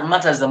thing that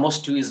matters the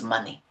most to you is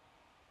money.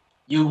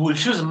 You will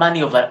choose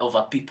money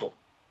over people.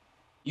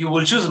 You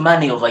will choose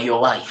money over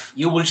your wife.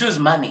 You will choose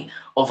money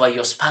over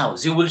your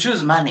spouse. You will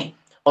choose money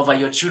over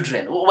your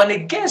children. When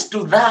it gets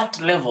to that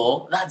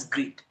level, that's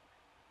greed.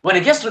 When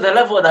it gets to the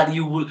level that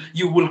you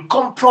will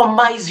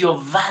compromise your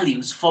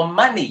values for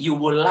money, you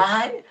will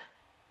lie,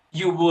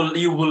 you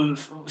will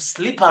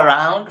sleep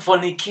around,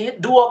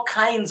 fornicate, do all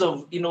kinds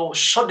of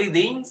shoddy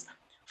things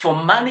for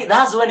money.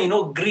 That's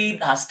when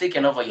greed has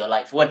taken over your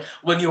life.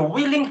 When you're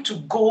willing to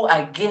go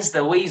against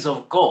the ways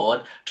of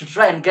God to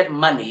try and get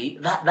money,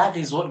 that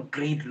is what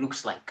greed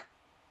looks like.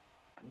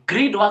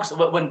 Greed works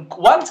when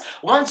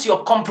once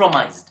you're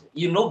compromised,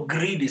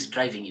 greed is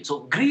driving you. So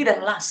greed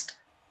and lust.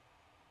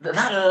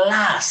 That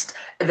lust,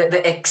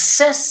 the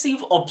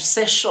excessive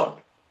obsession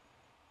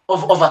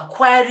of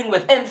acquiring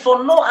wealth, and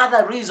for no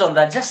other reason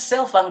than just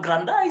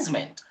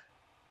self-aggrandizement.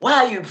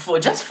 Why are you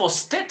just for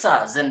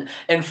status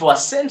and for a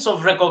sense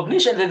of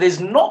recognition? There's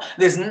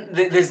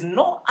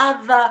no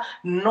other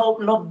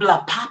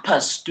nobler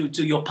purpose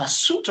to your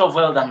pursuit of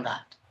wealth than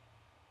that.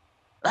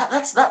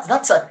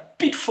 That's a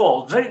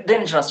pitfall, very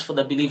dangerous for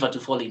the believer to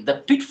fall in. The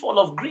pitfall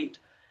of greed,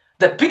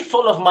 the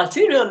pitfall of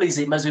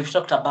materialism, as we've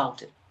talked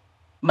about it.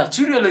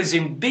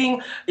 Materialism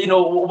being,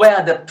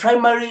 where the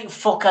primary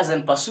focus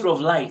and pursuit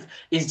of life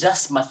is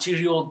just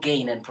material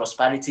gain and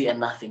prosperity and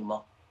nothing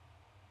more.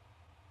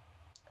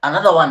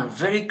 Another one,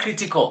 very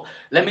critical,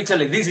 let me tell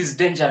you, this is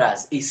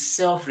dangerous, is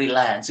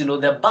self-reliance.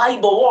 The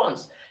Bible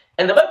warns,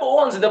 and the Bible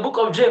warns in the book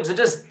of James, it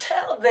just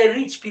tell the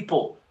rich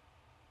people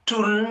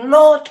to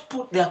not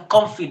put their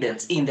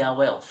confidence in their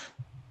wealth.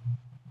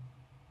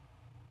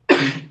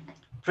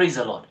 Praise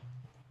the Lord.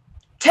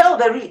 Tell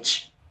the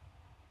rich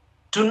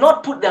to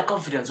not put their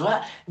confidence.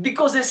 Why?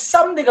 Because there's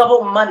something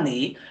about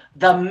money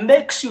that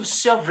makes you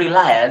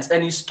self-reliant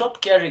and you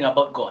stop caring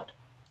about God.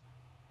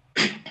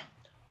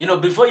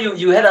 Before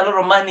you had a lot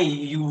of money,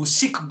 you will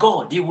seek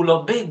God, you will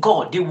obey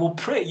God, you will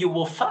pray, you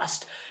will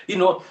fast, you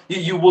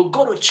will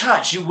go to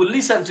church, you will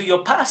listen to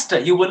your pastor,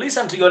 you will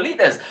listen to your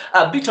leaders.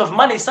 A bit of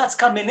money starts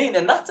coming in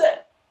and that's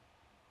it.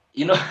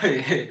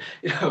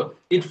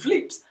 It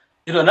flips.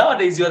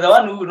 Nowadays you're the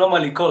one who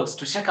normally calls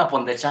to check up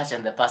on the church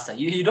and the pastor.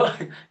 You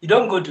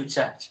don't go to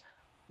church.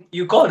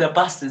 You call the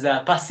pastors,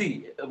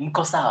 Pasi,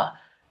 Mkosawa.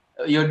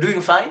 You're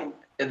doing fine.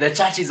 The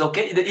church is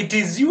okay. It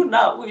is you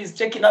now who is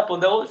checking up on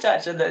the whole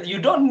church, and you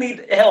don't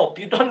need help.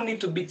 You don't need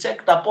to be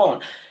checked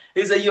upon.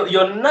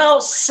 You're now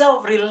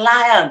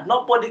self-reliant.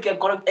 Nobody can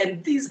correct.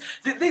 And this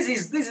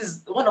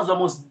is one of the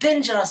most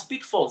dangerous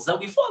pitfalls that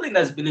we fall in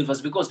as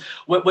believers, because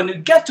when you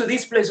get to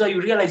this place where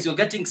you realize you're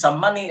getting some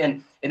money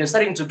and you're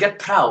starting to get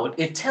proud,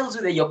 it tells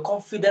you that your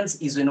confidence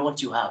is in what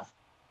you have.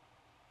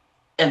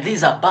 And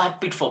these are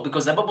bad pitfalls,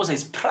 because the Bible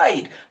says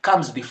pride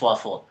comes before a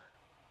fall.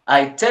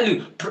 I tell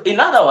you, in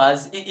other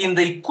words, in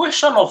the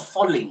equation of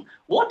falling,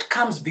 what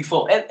comes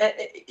before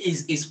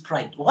is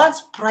pride.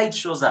 Once pride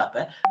shows up,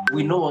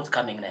 we know what's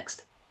coming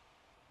next.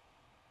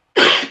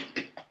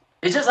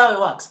 It's just how it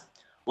works.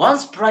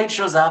 Once pride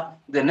shows up,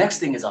 the next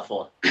thing is a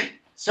fall.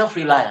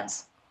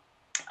 Self-reliance.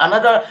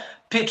 Another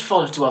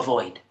pitfall to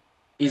avoid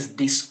is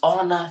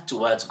dishonor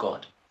towards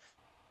God.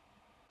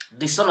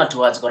 Dishonor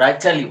towards God. I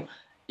tell you,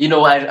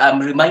 I'm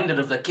reminded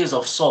of the case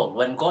of Saul.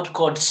 When God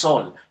called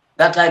Saul,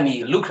 that time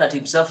he looked at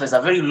himself as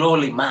a very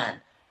lowly man,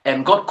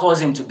 and God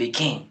calls him to be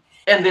king.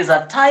 And there's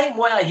a time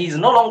where he's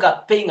no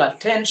longer paying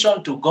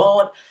attention to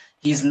God.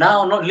 He's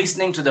now not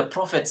listening to the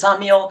prophet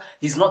Samuel.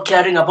 He's not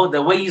caring about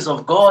the ways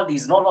of God.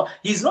 He's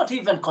not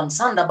even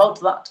concerned about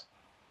that.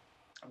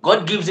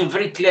 God gives him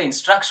very clear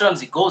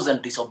instructions. He goes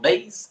and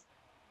disobeys.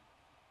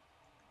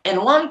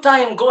 And one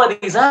time God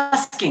is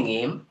asking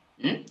him,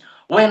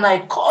 when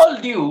I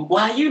called you,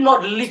 were you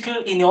not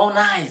little in your own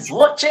eyes?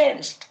 What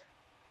changed?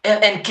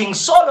 And King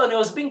Saul, when he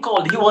was being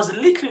called, he was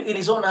little in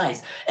his own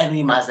eyes. And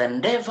we must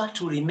endeavor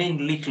to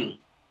remain little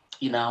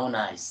in our own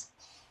eyes.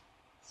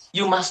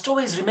 You must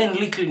always remain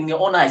little in your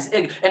own eyes.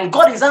 And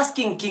God is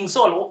asking King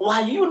Saul,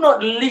 were you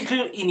not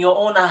little in your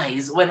own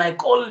eyes when I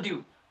called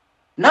you?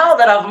 Now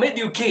that I've made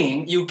you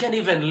king, you can't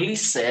even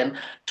listen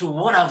to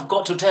what I've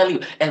got to tell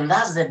you. And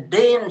that's the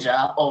danger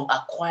of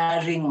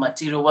acquiring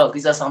material wealth.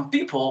 These are some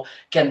people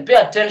can pay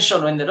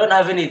attention when they don't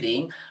have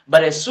anything,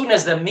 but as soon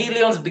as the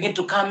millions begin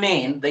to come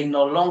in, they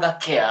no longer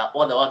care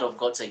what the word of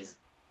God says.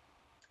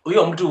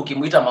 Huyo mtu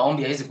ukimuita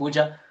maombi hawezi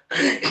kuja.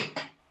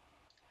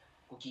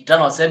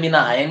 Ukiitana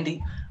seminar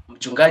haendi.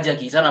 Mchungaji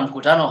akiitana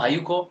mkutano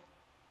hayuko.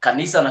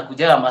 kanisa na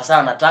kujaga masaa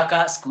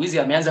anataka. Siku hizi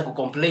ameanza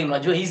kucomplain,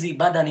 unajua hizi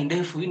ibada ni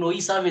ndefu,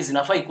 hii service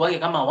inafaa ikuage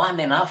kama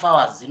 1.5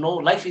 hours,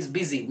 life is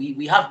busy,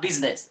 we have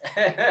business.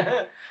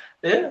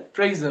 Yeah,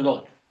 praise the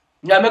Lord.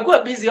 Amekuwa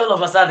busy all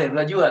of a sudden,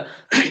 unajua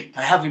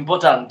I have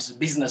important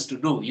business to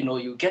do,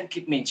 you can't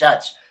keep me in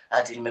charge.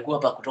 Ati nimekuwa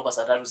hapa kutoka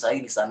saa 3 saa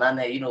 4 saa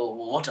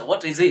 8,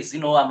 what is this?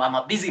 I'm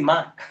a busy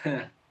man.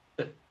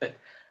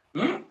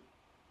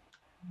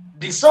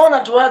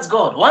 Dishonor towards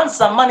God. Once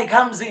some money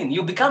comes in,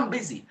 you become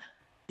busy.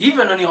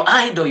 Even on your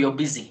idol, you're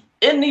busy.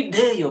 Any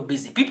day you're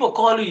busy. People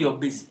call you, you're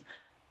busy.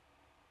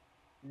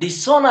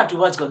 Dishonor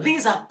towards God.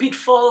 These are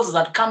pitfalls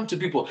that come to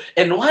people.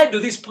 And why do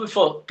these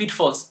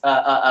pitfalls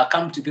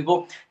come to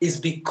people? Is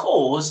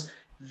because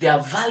their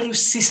value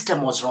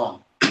system was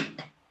wrong.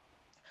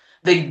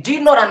 They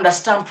did not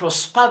understand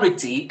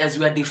prosperity as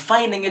we are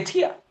defining it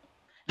here.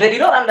 They did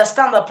not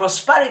understand that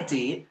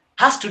prosperity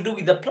has to do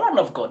with the plan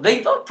of God.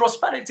 They thought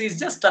prosperity is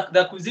just the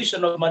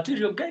acquisition of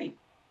material gain.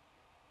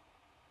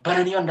 But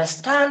then you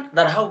understand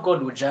that how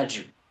God will judge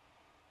you.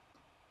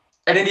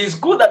 And it is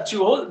good that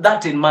you hold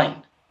that in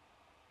mind,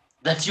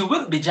 that you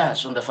will be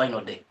judged on the final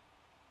day.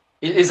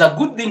 It is a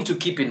good thing to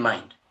keep in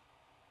mind.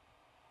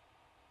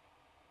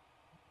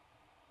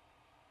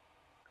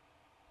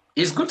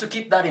 It's good to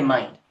keep that in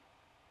mind,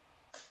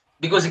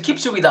 because it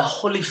keeps you with a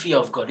holy fear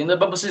of God. In the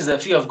Bible says the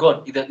fear of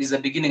God is the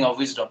beginning of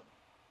wisdom.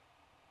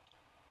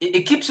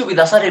 It keeps you with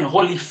a certain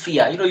holy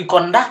fear. You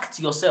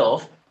conduct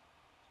yourself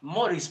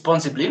more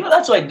responsibly.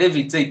 That's why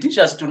David said, teach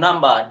us to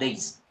number our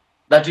days,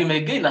 that we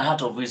may gain a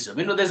heart of wisdom.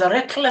 There's a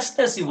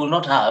recklessness you will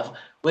not have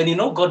when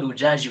God will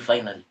judge you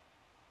finally.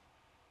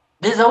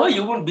 There's a way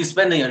you won't be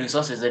spending your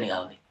resources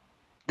anyhow.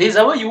 There's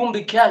a way you won't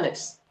be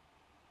careless.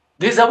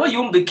 There's a way you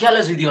won't be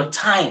careless with your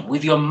time,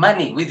 with your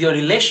money, with your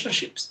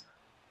relationships,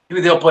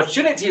 with the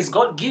opportunities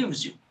God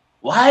gives you.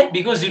 Why?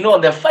 Because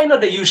on the final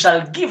day, you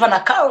shall give an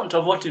account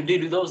of what you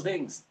did with those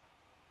things.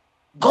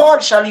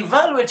 God shall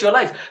evaluate your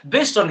life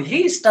based on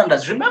his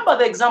standards. Remember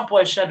the example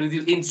I shared with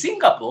you. In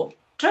Singapore,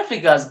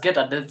 traffickers get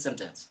a death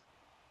sentence.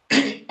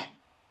 Even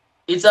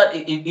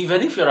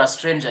if you're a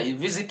stranger, you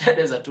visited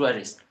as a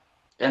tourist,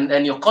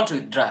 and you're caught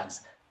with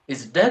drugs,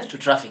 it's death to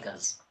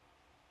traffickers.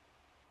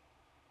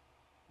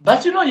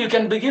 But you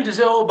can begin to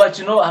say, oh, but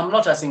I'm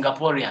not a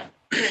Singaporean.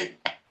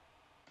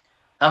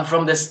 I'm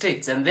from the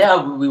States, and there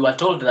we were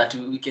told that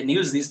we can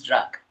use this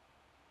drug.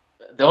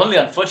 The only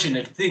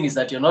unfortunate thing is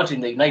that you're not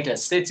in the United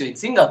States, you're in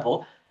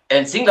Singapore,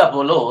 and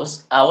Singapore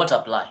laws are what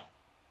apply.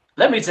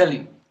 Let me tell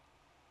you,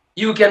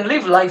 you can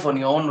live life on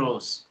your own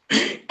laws.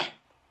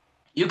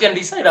 You can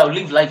decide, I'll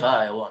live life how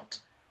I want.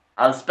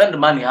 I'll spend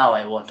money how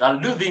I want. I'll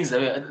do things the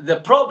way.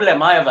 The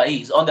problem, however,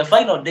 is on the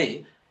final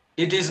day,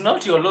 it is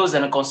not your laws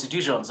and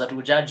constitutions that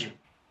will judge you.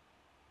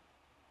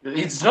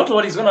 It's not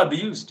what is going to be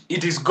used.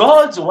 It is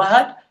God's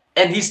word.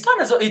 And his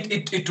standards,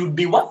 it would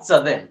be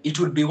wiser then. It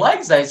would be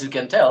wiser, as you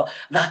can tell,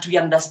 that we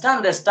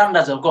understand the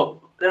standards of God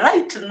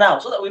right now,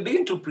 so that we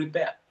begin to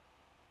prepare.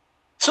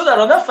 So that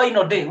on that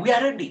final day, we are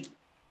ready.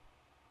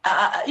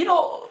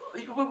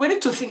 We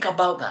need to think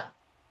about that.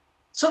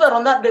 So that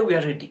on that day, we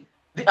are ready.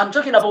 I'm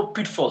talking about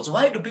pitfalls.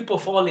 Why do people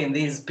fall in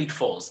these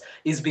pitfalls?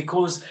 Is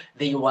because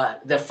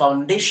the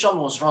foundation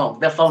was wrong.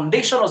 The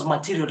foundation was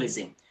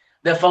materialism.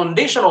 The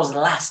foundation was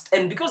lust.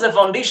 And because the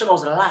foundation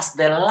was lust,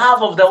 the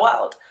love of the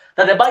world,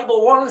 that the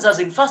Bible warns us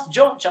in 1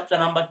 John chapter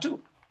number 2.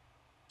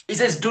 It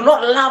says, do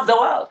not love the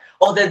world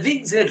or the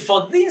things,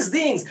 for these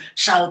things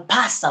shall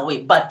pass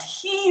away, but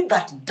he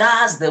that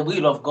does the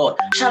will of God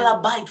shall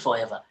abide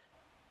forever.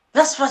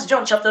 That's 1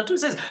 John chapter 2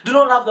 says, do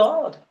not love the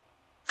world,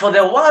 for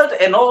the world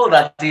and all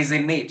that is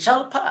in it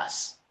shall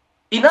pass.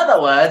 In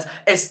other words,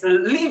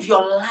 live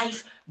your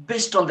life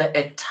based on the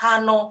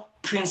eternal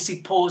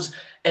principles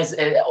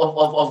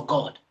of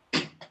God.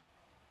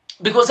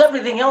 Because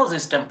everything else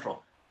is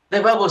temporal.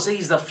 The Bible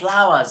says the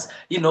flowers,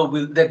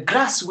 the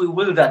grass will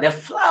wither, the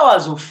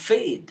flowers will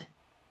fade.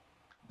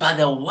 But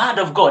the word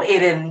of God,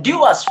 it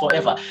endures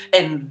forever.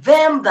 And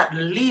them that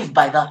live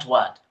by that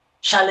word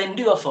shall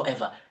endure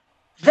forever.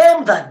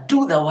 Them that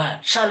do the word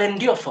shall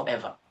endure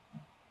forever.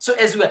 So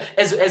as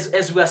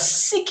we are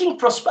seeking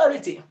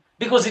prosperity,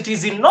 because it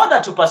is in order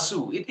to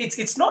pursue,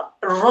 it's not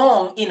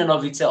wrong in and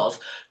of itself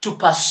to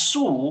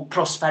pursue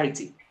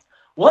prosperity.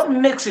 What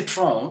makes it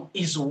wrong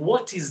is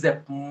what is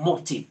the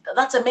motive.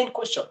 That's the main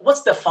question.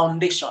 What's the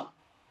foundation?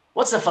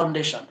 What's the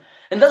foundation?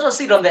 And that's what I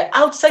said, on the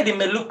outside, it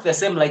may look the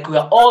same, like we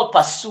are all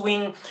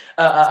pursuing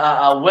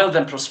wealth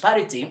and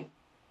prosperity.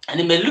 And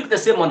it may look the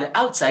same on the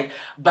outside,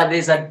 but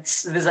there's a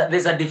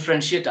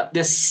differentiator.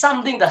 There's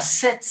something that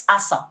sets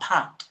us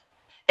apart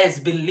as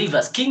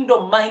believers,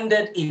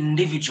 kingdom-minded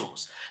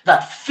individuals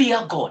that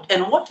fear God.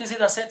 And what is it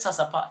that sets us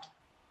apart?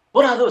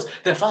 What are those?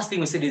 The first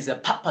thing we said is the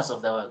purpose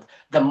of the wealth,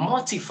 the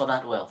motive for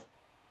that wealth.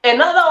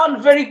 Another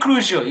one very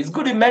crucial, it's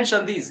good to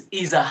mention this,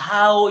 is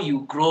how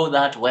you grow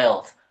that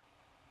wealth.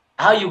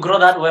 How you grow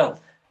that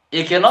wealth.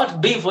 It cannot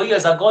be for you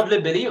as a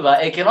godly believer.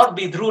 It cannot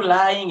be through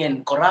lying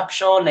and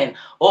corruption and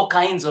all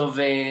kinds of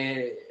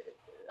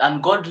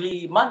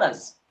ungodly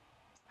manners.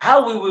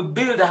 How we will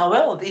build our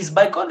wealth is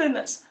by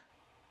godliness.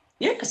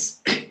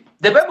 Yes.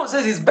 The Bible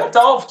says it's better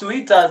off to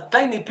eat a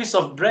tiny piece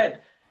of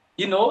bread,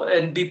 you know,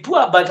 and be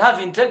poor but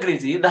have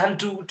integrity than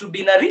to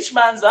be in a rich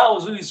man's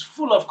house who is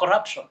full of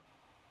corruption.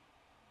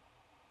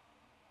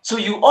 So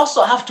you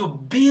also have to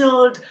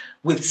build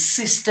with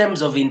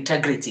systems of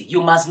integrity.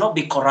 You must not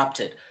be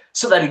corrupted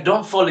so that you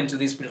don't fall into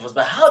these pitfalls.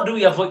 But how do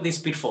we avoid these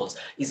pitfalls?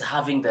 Is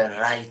having the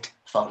right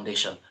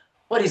foundation.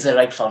 What is the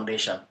right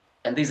foundation?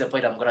 And this is the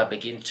point I'm going to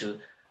begin to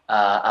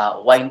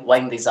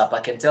wind this up.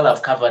 I can tell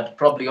I've covered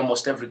probably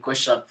almost every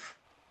question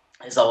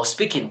as I was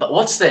speaking. But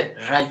what's the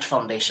right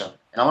foundation?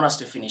 And I want us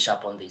to finish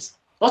up on this.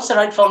 What's the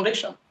right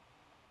foundation?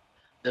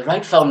 The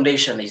right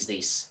foundation is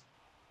this: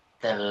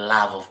 the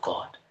love of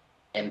God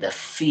and the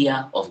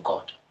fear of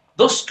God.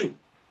 Those two.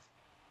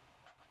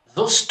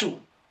 Those two.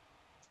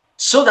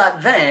 So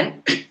that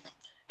then,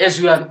 as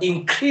you are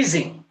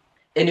increasing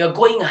and you're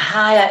going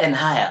higher and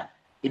higher,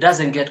 it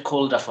doesn't get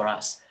colder for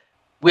us.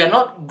 We are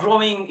not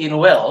growing in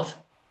wealth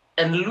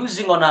and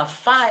losing on our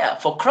fire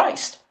for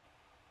Christ.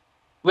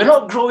 We're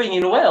not growing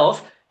in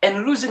wealth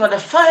and losing on the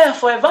fire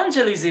for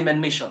evangelism and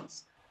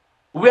missions.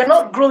 We're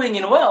not growing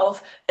in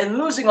wealth and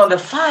losing on the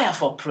fire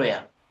for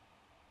prayer.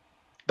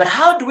 But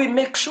how do we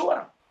make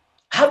sure?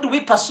 How do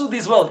we pursue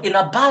this wealth in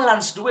a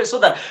balanced way so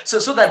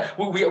that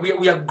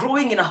we are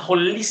growing in a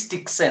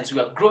holistic sense?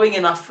 We are growing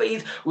in our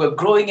faith. We are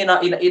growing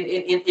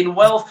in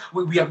wealth.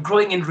 We are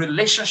growing in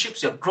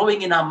relationships. We are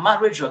growing in our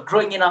marriage. We are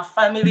growing in our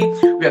family.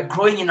 We are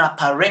growing in our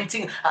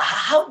parenting.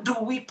 How do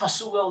we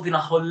pursue wealth in a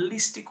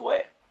holistic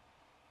way?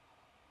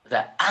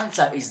 The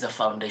answer is the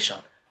foundation.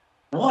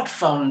 What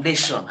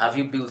foundation have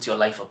you built your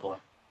life upon?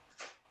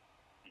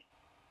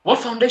 What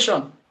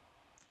foundation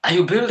are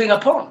you building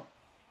upon?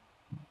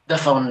 The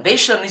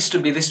foundation needs to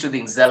be these two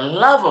things: the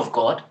love of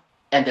God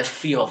and the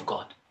fear of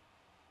God.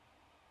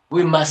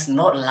 We must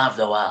not love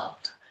the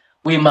world.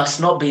 We must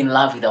not be in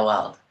love with the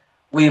world.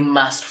 We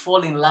must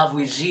fall in love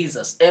with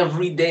Jesus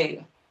every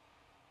day.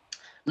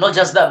 Not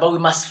just that, but we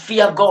must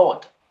fear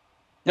God.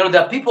 You know,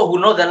 there are people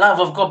who know the love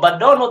of God, but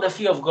don't know the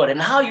fear of God.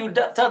 And how you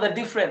tell the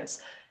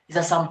difference is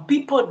that some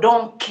people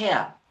don't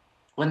care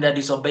when they're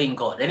disobeying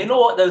God. And you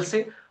know what they'll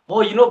say?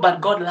 Oh, you know, but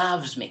God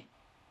loves me.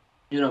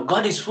 You know,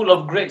 God is full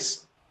of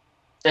grace.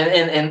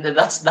 And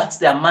that's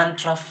their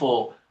mantra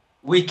for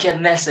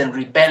wickedness and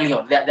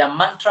rebellion. Their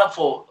mantra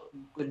for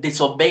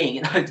disobeying.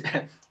 You know,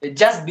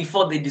 just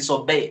before they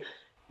disobey,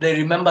 they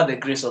remember the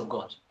grace of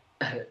God.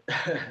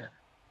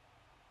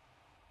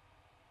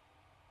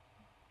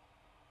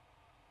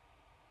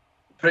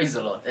 Praise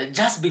the Lord.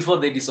 Just before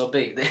they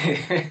disobey,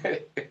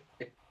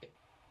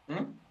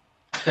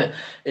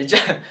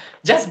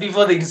 just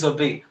before they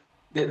disobey,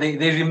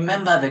 they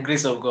remember the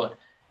grace of God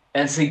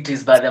and say, it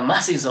is by the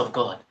mercies of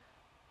God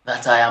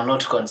that I am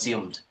not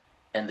consumed,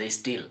 and they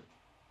still.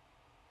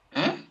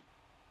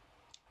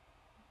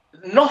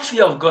 No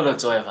fear of God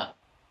whatsoever.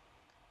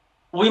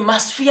 We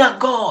must fear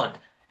God.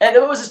 And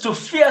the Bible says to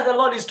fear the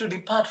Lord is to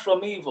depart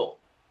from evil.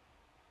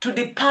 To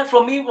depart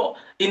from evil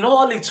in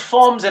all its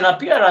forms and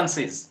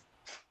appearances.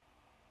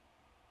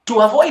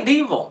 To avoid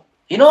evil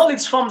in all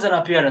its forms and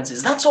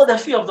appearances. That's what the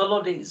fear of the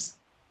Lord is.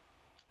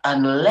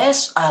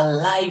 Unless our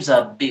lives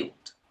are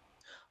built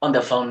on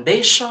the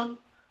foundation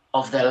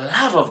of the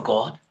love of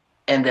God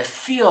and the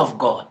fear of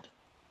God,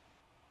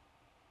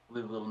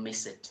 we will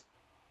miss it.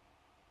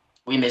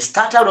 We may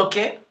start out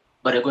okay,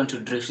 but we're going to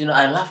drift. You know,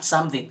 I loved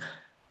something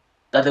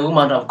that the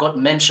woman of God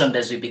mentioned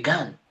as we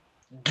began.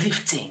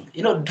 Drifting.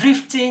 You know,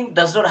 drifting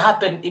does not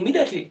happen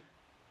immediately.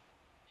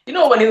 You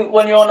know, when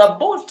you're on a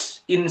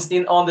boat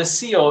on the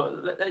sea,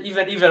 or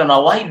even on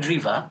a wide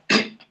river,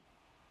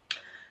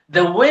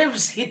 the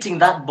waves hitting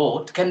that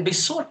boat can be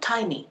so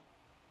tiny.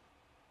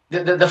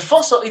 The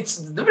force of it's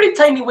the very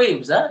tiny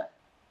waves, huh?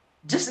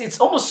 It's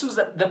almost so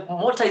that the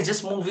motor is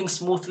just moving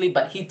smoothly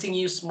but hitting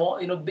you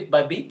small, you know, bit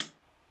by bit.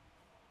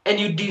 And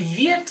you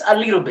deviate a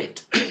little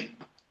bit.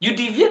 You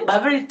deviate by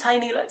very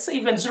tiny, let's say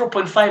even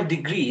 0.5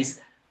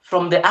 degrees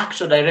from the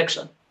actual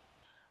direction.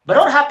 But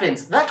what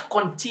happens? That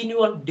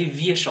continual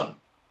deviation,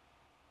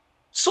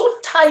 so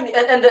tiny,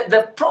 and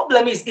the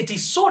problem is it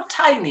is so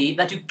tiny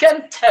that you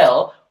can't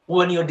tell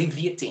when you're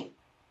deviating.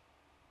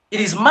 It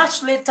is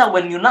much later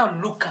when you now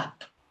look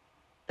up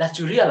that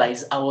you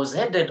realize I was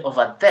headed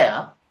over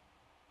there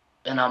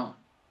and I'm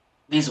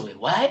this way.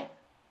 Why?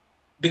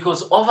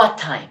 Because over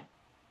time,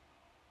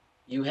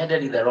 you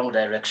headed in the wrong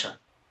direction.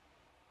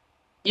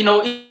 You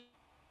know,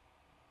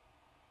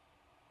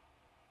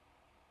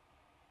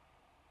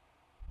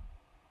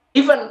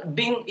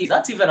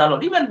 that's even a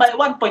lot, even by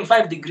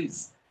 1.5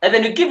 degrees. And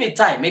then you give it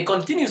time. It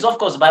continues, of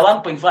course, by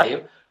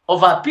 1.5.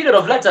 Over a period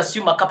of, let's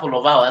assume, a couple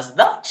of hours,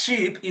 that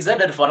ship is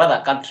headed for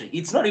another country.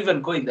 It's not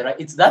even going there.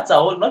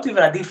 Not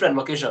even a different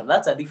location.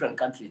 That's a different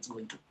country it's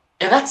going to.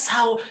 And that's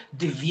how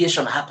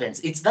deviation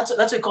happens. That's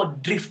what we call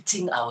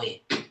drifting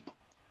away.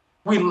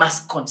 We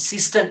must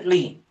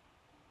consistently.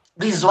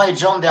 This is why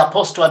John the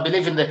Apostle, I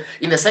believe in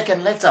the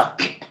second letter,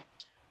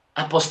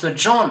 Apostle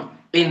John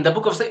in the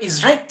book of Psalms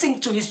is writing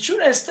to his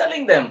children, is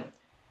telling them,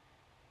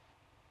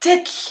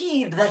 take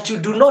heed that you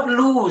do not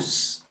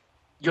lose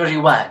your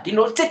reward. You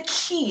know, take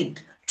heed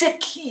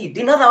take heed.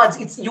 In other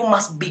words, you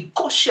must be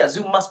cautious.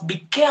 You must be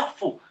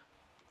careful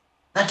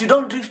that you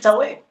don't drift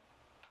away.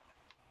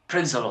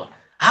 Praise the Lord.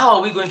 How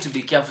are we going to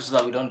be careful so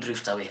that we don't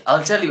drift away?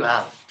 I'll tell you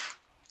how.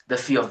 The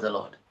fear of the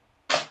Lord.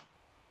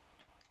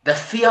 The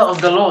fear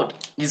of the Lord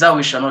is how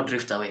we shall not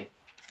drift away.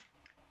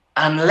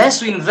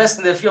 Unless we invest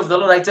in the fear of the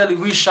Lord, I tell you,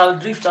 we shall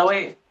drift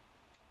away.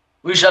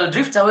 We shall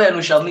drift away and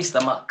we shall miss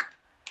the mark.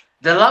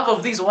 The love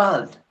of this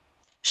world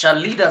shall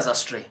lead us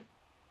astray.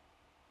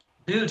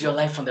 Build your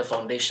life on the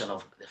foundation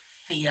of the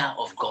fear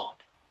of God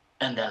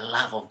and the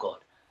love of God.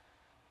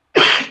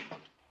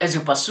 As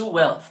you pursue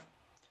wealth,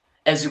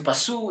 as you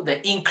pursue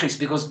the increase,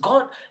 because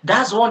God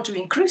does want to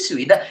increase you.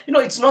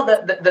 It's not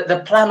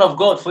the plan of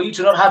God for you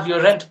to not have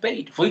your rent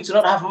paid, for you to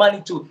not have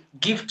money to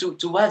give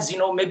towards,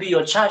 maybe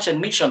your church and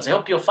missions,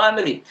 help your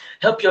family,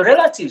 help your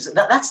relatives.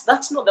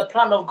 That's not the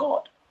plan of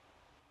God.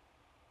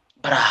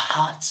 But our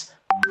hearts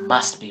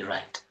must be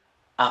right.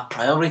 Our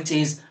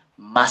priorities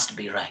must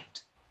be right.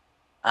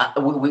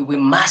 We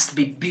must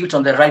be built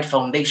on the right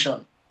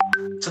foundation,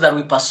 so that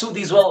we pursue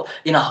this well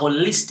in a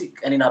holistic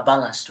and in a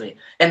balanced way.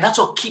 And that's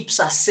what keeps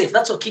us safe.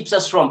 That's what keeps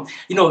us from,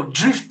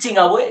 drifting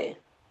away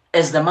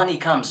as the money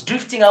comes,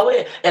 drifting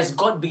away as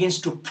God begins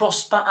to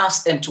prosper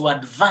us and to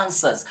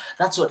advance us.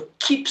 That's what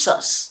keeps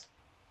us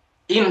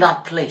in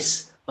that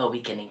place where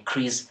we can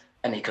increase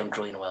and we can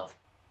grow in wealth.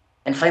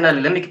 And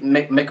finally, let me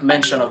make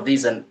mention of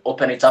this and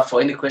open it up for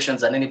any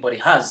questions that anybody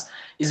has.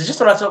 Is just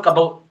want to talk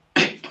about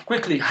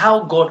quickly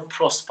how God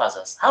prospers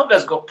us. How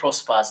does God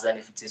prosper us then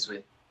if it is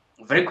with?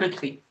 Very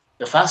quickly,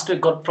 the first way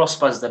God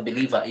prospers the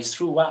believer is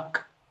through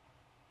work.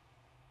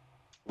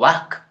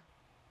 Work.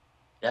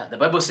 Yeah, the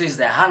Bible says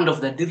the hand of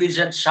the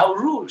diligent shall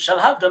rule, shall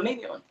have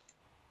dominion.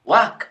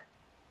 Work.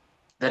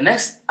 The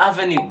next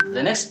avenue,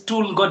 the next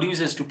tool God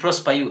uses to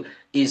prosper you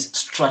is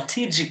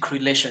strategic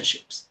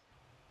relationships.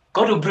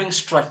 God will bring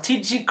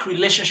strategic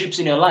relationships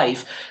in your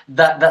life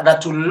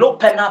that will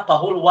open up a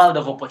whole world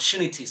of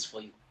opportunities for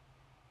you.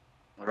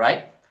 All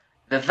right?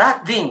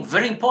 That thing,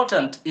 very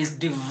important, is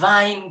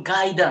divine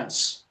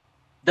guidance.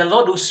 The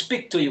Lord will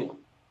speak to you.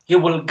 He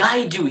will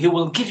guide you. He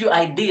will give you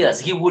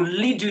ideas. He will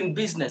lead you in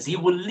business. He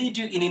will lead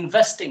you in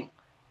investing.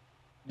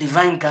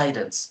 Divine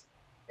guidance.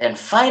 And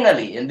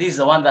finally, and this is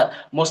the one that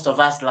most of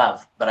us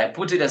love, but I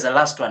put it as the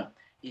last one,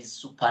 is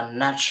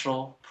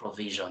supernatural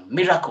provision.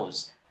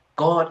 Miracles.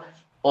 God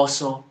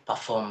also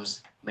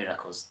performs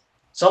miracles.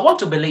 So I want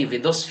to believe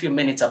in those few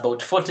minutes,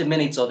 about 40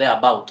 minutes or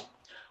thereabout,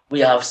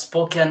 we have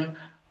spoken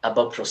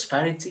about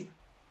prosperity,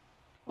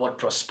 what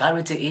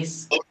prosperity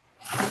is,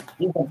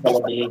 even for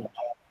the believer,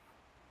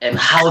 and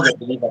how the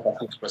believer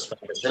pursues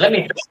prosperity. So let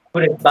me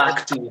put it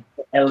back to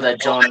Elder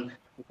John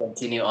to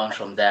continue on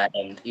from there,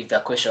 and if there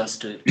are questions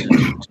to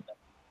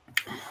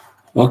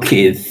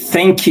Okay,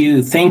 thank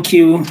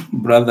you,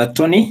 Brother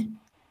Tony,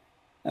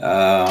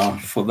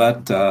 for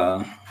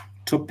that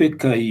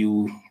topic.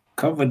 You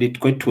covered it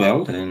quite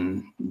well,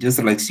 and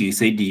just like you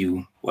said,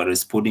 you were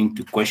responding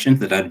to questions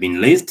that had been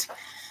raised.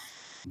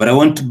 But I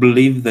want to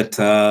believe that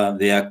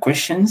there are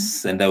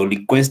questions, and I will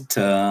request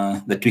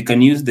that we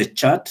can use the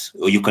chat,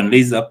 or you can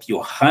raise up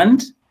your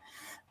hand.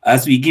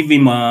 As we give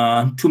him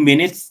 2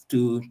 minutes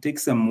to take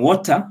some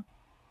water,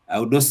 I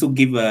would also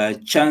give a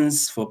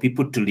chance for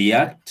people to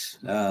react.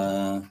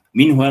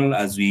 Meanwhile,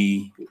 as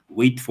we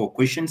wait for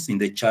questions in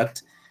the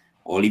chat,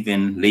 or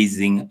even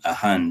raising a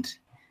hand.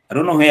 I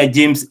don't know where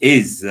James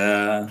is.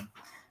 I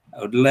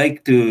would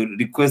like to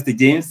request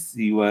James,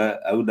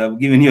 I would have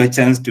given you a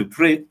chance to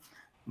pray,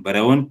 but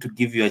I want to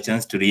give you a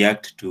chance to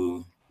react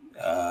to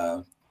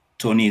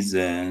Tony's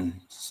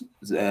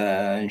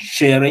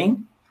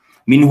sharing.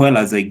 Meanwhile,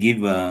 as I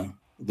give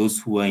those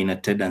who are in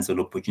attendance an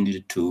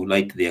opportunity to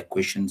write their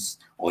questions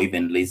or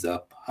even raise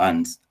up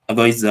hands.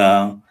 Otherwise,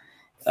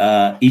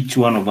 each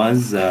one of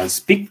us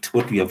picked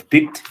what we have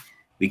picked.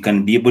 We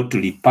can be able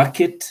to repack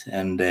it,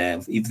 and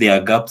if there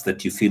are gaps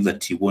that you feel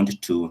that you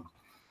want to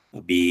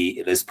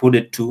be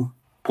responded to,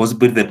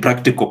 possibly the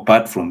practical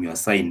part from your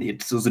side.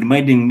 It was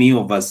reminding me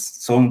of a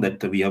song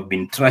that we have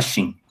been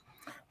trashing,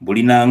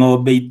 which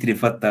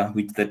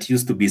that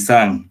used to be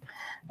sung.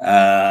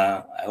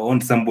 I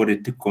want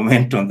somebody to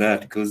comment on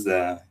that, because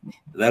that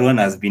one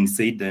has been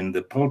said in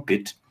the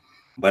pulpit,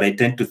 but I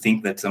tend to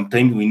think that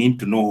sometimes we need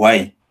to know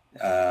why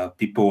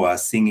people are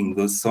singing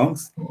those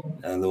songs.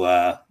 They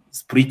were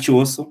spiritual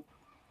also.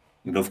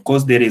 And of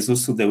course, there is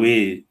also the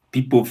way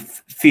people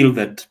feel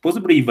that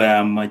possibly if I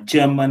am a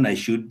chairman, I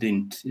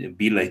shouldn't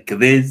be like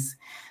this,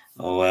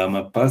 or I'm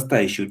a pastor,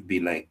 I should be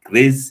like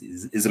this.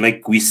 It's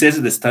like we set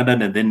the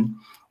standard, and then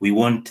we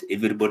want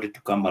everybody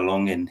to come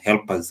along and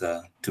help us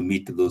to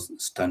meet those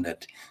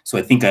standards. So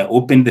I think I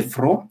open the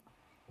floor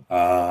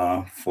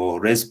for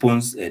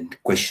response and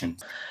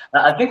questions.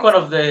 I think one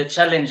of the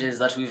challenges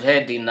that we've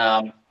had in,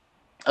 I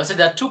would say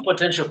there are two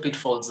potential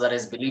pitfalls that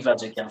as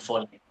believers we can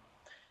fall in.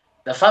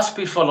 The first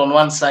pitfall on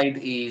one side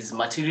is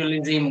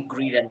materialism,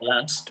 greed, and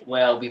lust,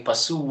 where we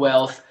pursue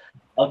wealth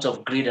out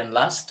of greed and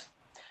lust.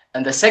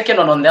 And the second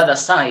one on the other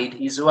side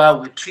is where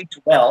we treat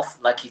wealth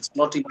like it's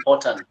not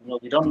important.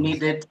 We don't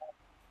need it.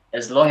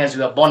 As long as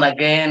we are born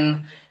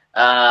again,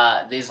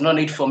 There's no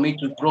need for me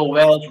to grow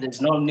wealth.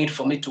 There's no need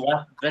for me to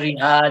work very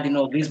hard.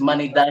 This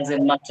money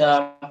doesn't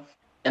matter.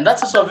 And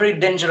that's also a very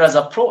dangerous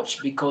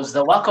approach, because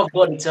the work of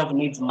God itself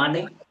needs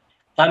money.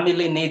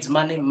 Family needs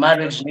money,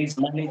 marriage needs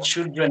money,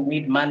 children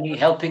need money,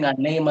 helping our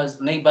neighbors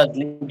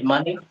need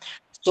money.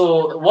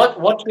 So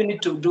what we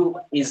need to do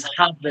is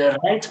have the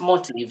right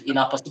motive in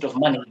our pursuit of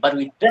money, but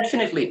we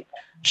definitely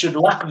should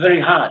work very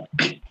hard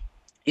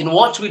in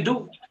what we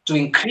do to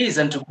increase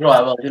and to grow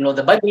our wealth.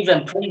 The Bible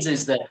even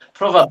praises the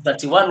Proverbs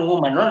 31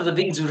 woman. One of the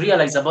things you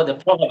realize about the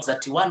Proverbs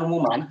 31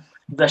 woman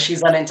is that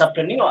she's an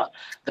entrepreneur.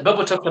 The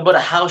Bible talks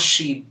about how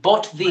she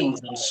bought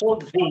things and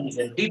sold things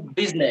and did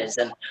business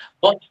and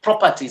bought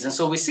properties. And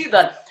so we see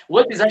that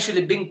what is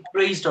actually being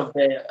praised of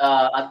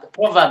the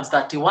Proverbs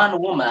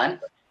 31 woman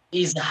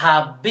is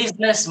her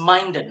business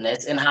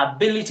mindedness and her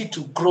ability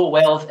to grow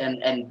wealth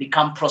and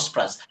become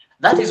prosperous.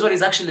 That is what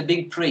is actually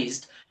being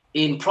praised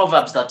in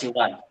Proverbs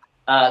 31.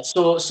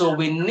 So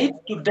we need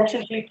to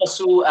definitely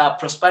pursue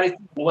prosperity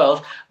and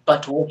wealth,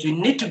 but what we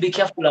need to be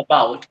careful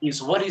about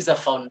is what is the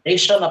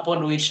foundation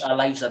upon which our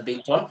lives are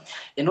built on,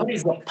 and what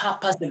is the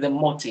purpose and the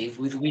motive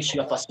with which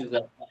you are pursuing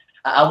wealth.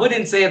 I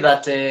wouldn't say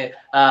that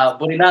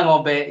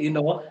Borinangobe,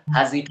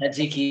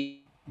 hazitajiki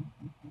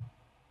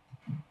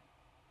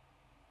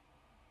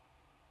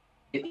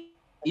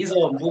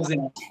hizo mbuzi.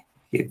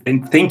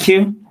 Thank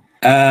you.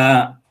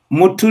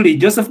 Muturi,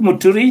 Joseph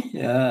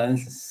Muturi,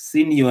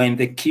 seeing you are in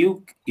the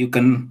queue, you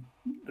can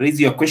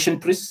raise your question,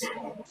 please.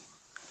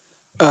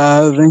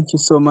 Thank you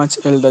so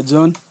much, Elder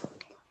John.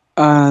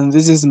 And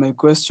this is my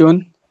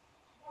question.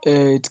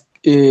 It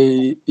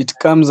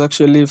comes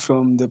actually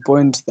from the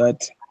point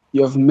that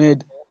you have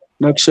made,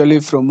 actually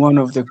from one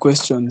of the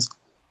questions,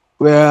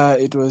 where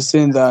it was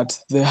saying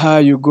that the higher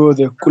you go,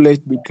 the cooler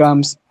it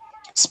becomes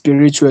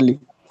spiritually.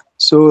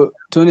 So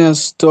Tony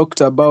has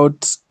talked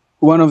about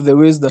one of the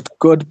ways that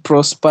God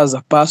prospers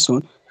a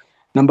person.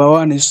 Number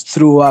one is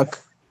through work.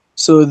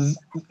 So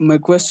my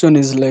question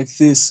is like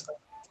this.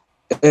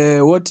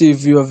 What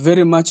if you are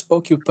very much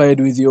occupied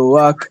with your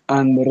work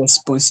and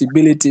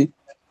responsibility?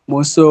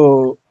 More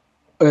so,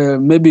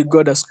 maybe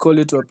God has called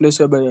you to a place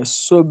where you're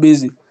so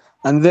busy,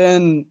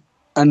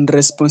 and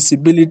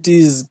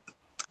responsibilities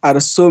are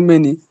so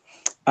many,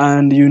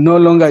 and you no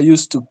longer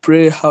used to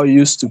pray how you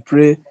used to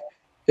pray.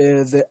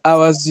 The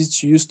hours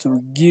that you used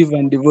to give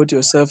and devote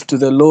yourself to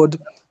the Lord,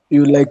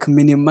 you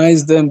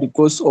minimize them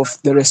because of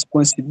the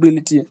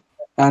responsibility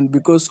and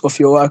because of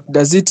your work.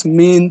 Does it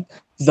mean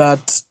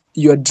that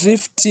you're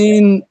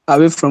drifting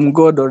away from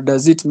God, or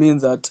does it mean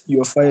that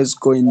your fire is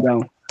going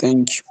down?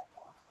 Thank you.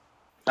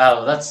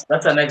 Oh, that's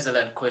an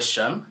excellent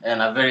question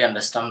and a very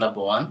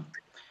understandable one.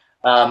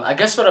 I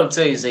guess what I would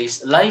say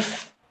is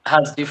life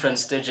has different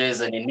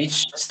stages, and in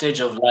each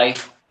stage of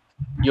life,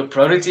 your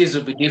priorities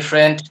will be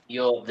different.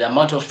 The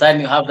amount of time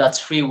you have that's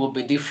free will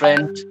be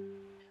different.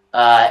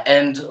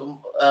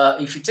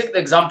 If you take the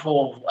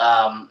example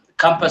of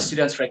campus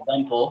students, for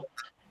example,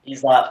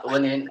 is that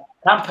when in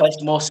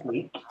campus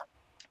mostly,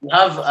 you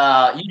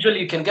have usually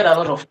you can get a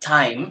lot of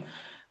time,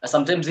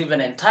 sometimes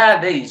even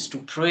entire days to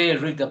pray,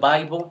 read the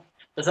Bible.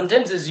 But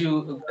sometimes as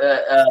you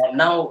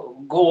now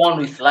go on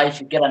with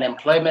life, you get an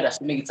employment,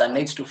 assuming it's an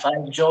 8 to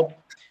 5 job,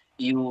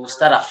 you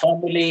start a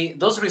family,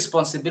 those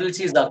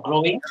responsibilities are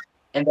growing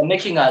and they're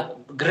making a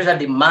greater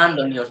demand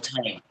on your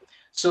time.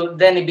 So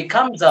then it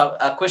becomes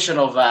a question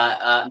of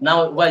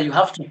now where you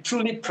have to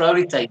truly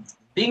prioritize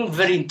being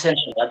very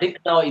intentional. I think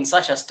now in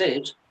such a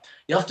stage,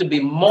 you have to be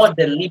more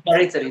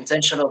deliberate and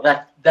intentional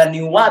than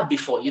you were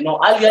before.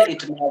 Earlier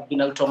it may have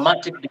been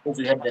automatic because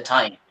you had the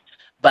time.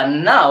 But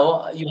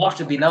now you have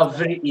to be now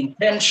very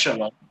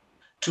intentional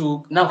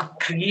to now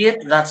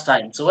create that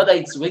time. So whether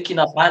it's waking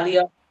up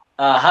earlier,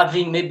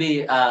 having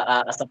maybe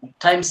some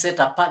time set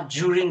apart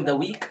during the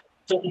week.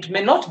 So it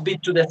may not be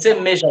to the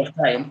same measure of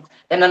time,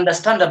 and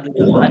understandably,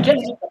 I can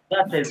look at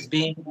that as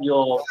being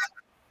your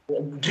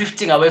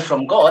drifting away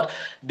from God,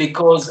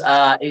 because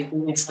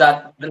it's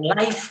that the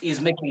life is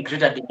making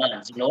greater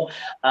demands.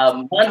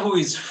 Man who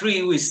is free,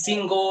 who is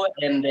single,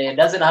 and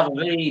doesn't have a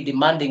very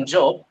demanding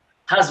job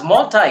has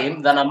more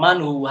time than a man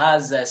who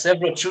has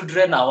several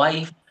children, a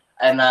wife,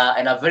 and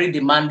a very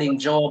demanding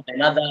job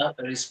and other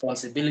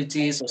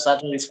responsibilities,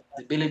 societal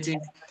responsibilities.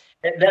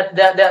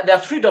 Their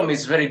freedom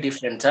is very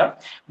different.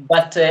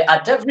 But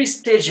at every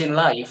stage in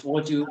life,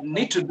 what you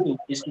need to do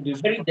is to be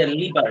very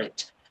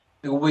deliberate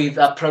with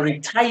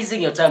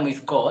prioritizing your time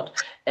with God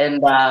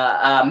and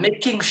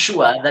making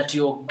sure that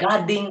you're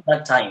guarding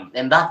that time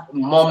and that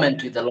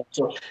moment with the Lord.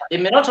 So it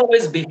may not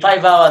always be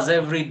 5 hours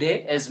every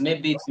day, as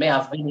maybe it may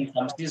have been in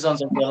some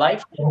seasons of your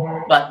life,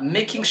 but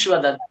making sure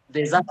that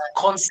there's a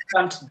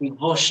constant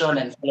devotion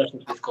and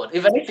fellowship with God.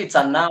 Even if it's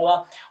an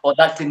hour or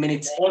 30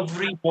 minutes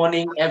every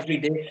morning, every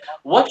day,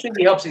 what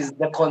really helps is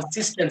the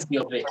consistency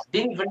of it.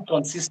 Being very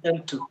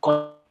consistent to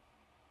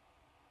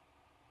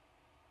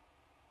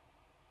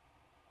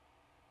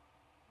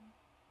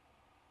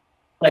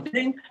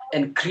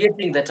and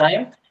creating the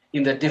time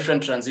in the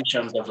different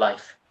transitions of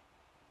life.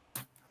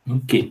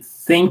 Okay,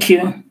 thank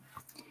you.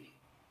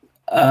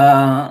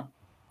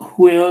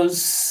 Who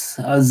else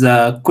has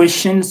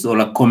questions or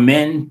a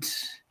comment,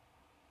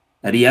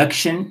 a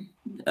reaction?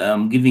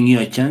 I'm giving you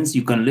a chance.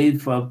 You can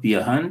lift up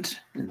your hand,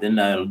 and then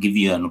I'll give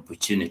you an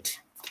opportunity.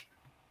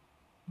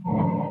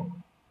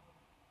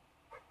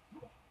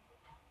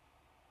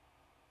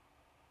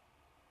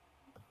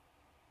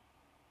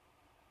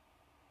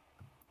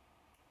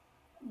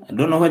 I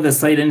don't know whether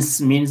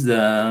silence means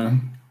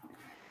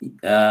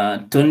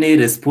Tony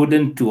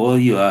responded to all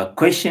your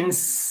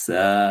questions.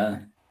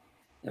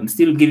 I'm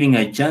still giving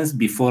a chance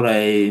before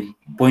I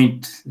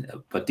point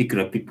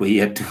particular people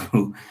here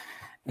to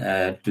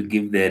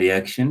give their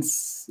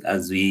reactions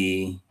as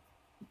we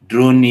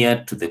draw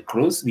near to the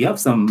close. We have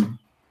some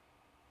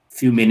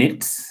few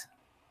minutes.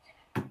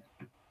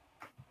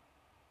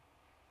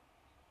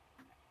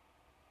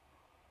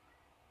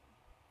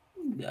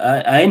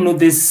 I know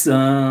this.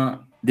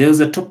 There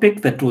was a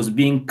topic that was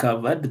being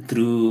covered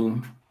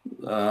through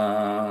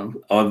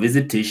our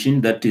visitation,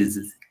 that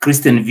is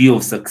Christian view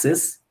of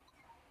success.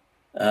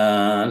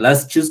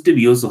 Last Tuesday,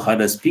 we also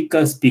had a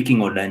speaker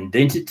speaking on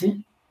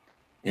identity.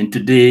 And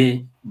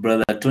today,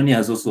 Brother Tony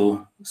has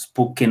also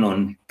spoken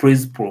on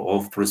praise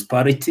of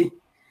prosperity.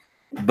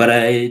 But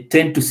I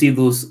tend to see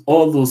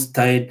all those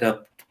tied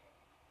up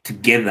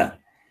together,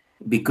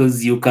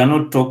 because you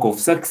cannot talk of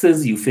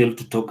success, you fail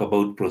to talk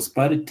about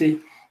prosperity.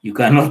 You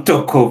cannot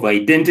talk of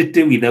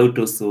identity without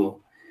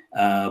also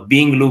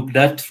being looked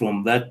at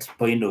from that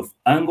point of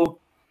angle.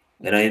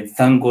 And I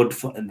thank God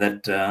for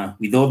that.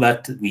 With all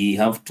that, we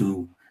have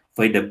to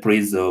find a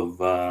praise of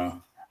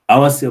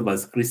ourselves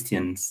as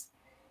Christians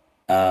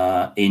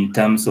in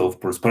terms of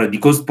prosperity,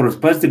 because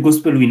prosperity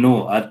gospel, we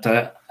know at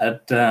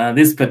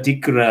this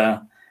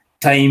particular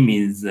time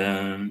is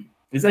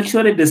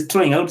actually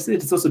destroying. I would say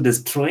it's also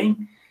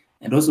destroying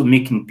and also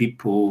making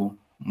people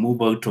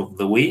move out of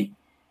the way.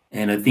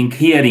 And I think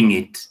hearing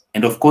it,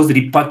 and of course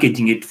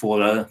repackaging it for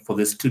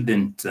the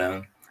student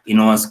in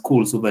our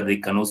school, so that they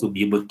can also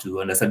be able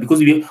to understand.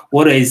 Because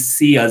what I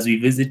see as we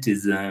visit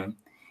is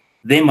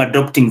them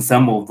adopting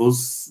some of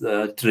those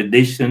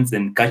traditions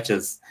and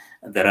cultures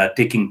that are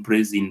taking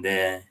place in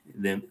the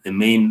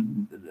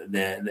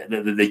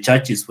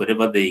churches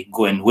wherever they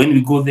go. And when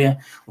we go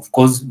there, of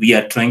course, we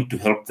are trying to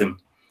help them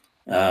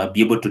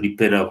be able to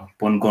depend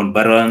upon God.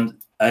 But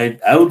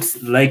I would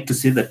like to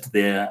say that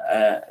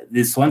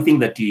there's one thing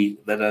that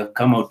have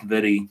come out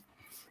very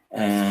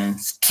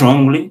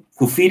strongly: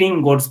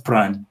 fulfilling God's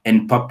plan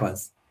and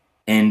purpose.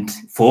 And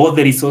for all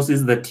the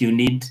resources that you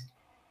need,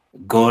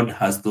 God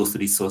has those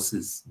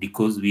resources,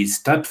 because we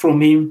start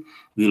from Him,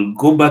 we'll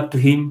go back to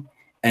Him,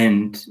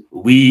 and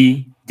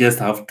we just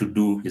have to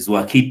do His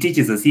work. He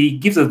teaches us, He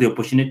gives us the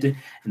opportunity,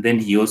 and then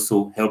He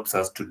also helps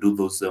us to do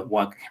those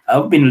work.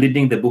 I've been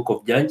reading the book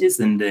of Judges,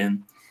 and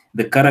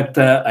the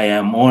character I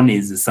am on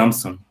is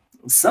Samson.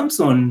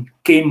 Samson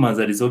came as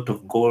a result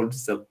of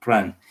God's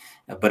plan,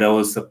 but I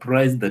was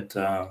surprised that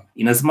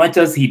in as much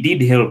as he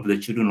did help the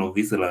children of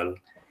Israel,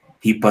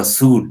 he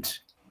pursued.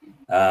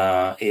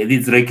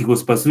 It's like he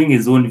was pursuing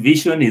his own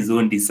vision, his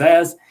own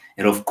desires.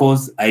 And of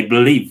course, I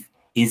believe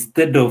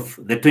instead of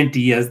the 20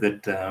 years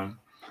that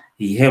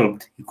he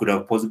helped, he could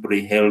have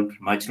possibly held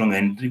much longer.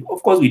 And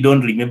of course, we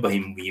don't remember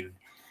him with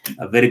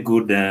a very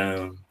good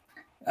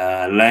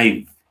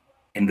life.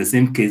 In the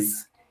same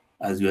case,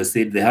 as you have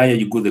said, the higher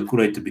you go, the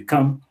cooler to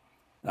become.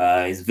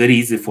 It's very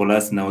easy for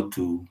us now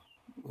to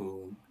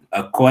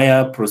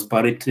acquire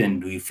prosperity,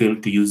 and we fail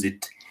to use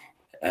it,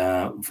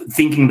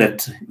 thinking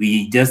that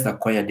we just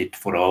acquired it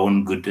for our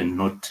own good and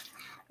not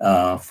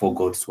for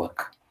God's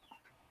work.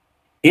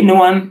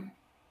 Anyone?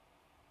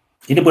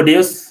 Anybody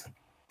else?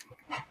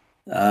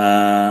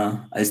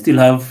 I still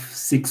have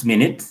 6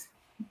 minutes.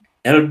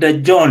 Elder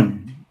John.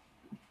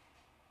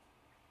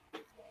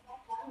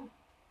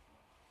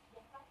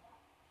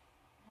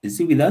 Is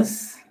he with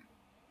us?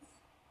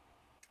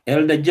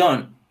 Elder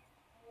John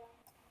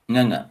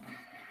Nganga.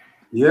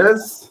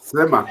 Yes,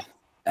 Sema.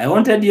 I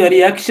wanted your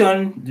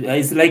reaction.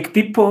 It's like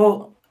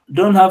people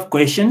don't have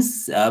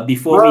questions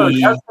before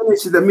we just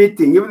finish the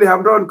meeting. If they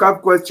don't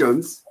have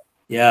questions,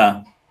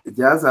 yeah,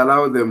 just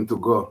allow them to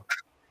go.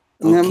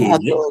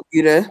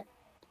 Okay.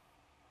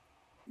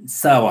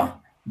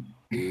 Sawa.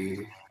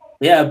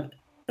 Yeah,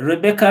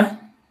 Rebecca.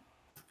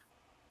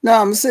 No,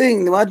 I'm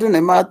saying what do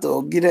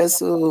matter,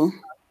 so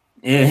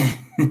yeah.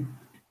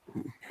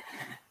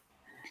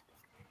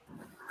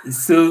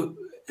 So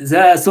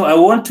I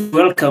want to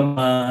welcome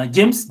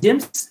James.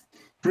 James,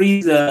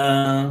 please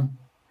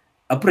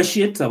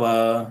appreciate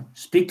our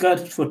speaker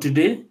for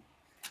today,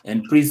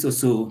 and please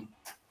also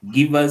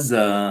give us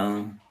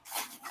a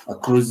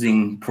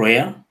closing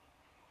prayer.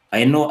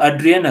 I know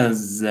Adrian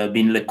has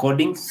been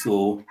recording,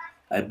 so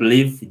I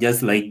believe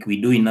just like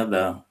we do in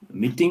other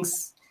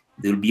meetings,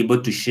 they'll be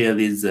able to share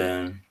this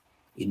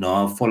in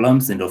our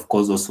forums, and of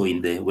course also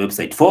in the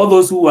website. For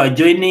those who are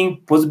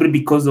joining, possibly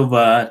because of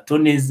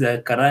Tony's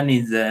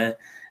Karani's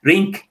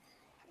link,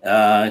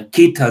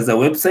 Kit has a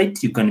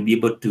website. You can be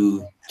able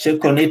to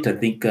check on it. I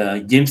think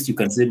James, you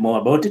can say more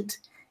about it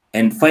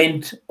and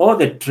find all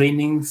the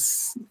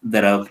trainings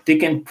that have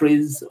taken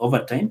place over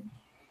time.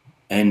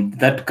 And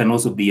that can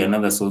also be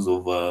another source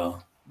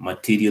of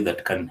material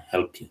that can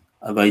help you.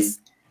 Otherwise,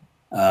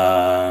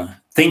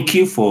 thank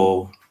you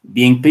for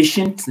being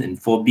patient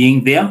and for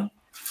being there.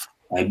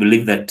 I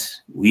believe that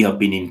we have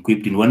been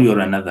equipped in one way or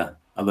another.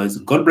 Otherwise,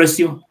 God bless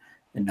you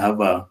and have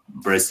a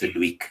blessed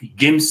week.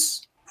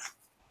 James.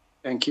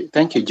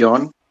 Thank you,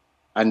 John.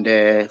 And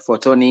for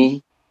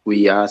Tony,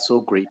 we are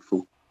so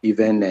grateful,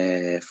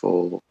 even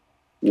for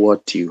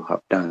what you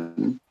have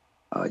done,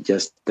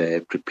 just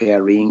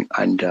preparing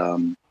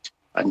and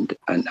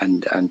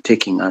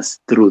taking us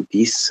through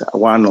this.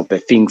 One of the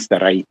things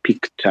that I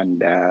picked and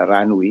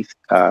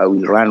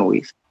will run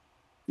with,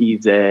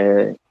 is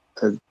the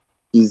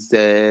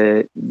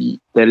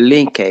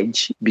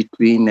linkage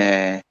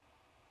between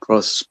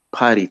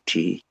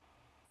prosperity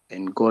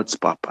and God's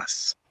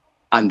purpose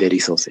and the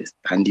resources.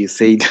 And you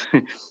said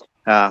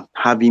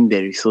having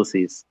the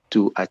resources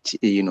to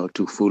achieve,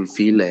 to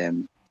fulfill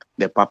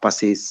the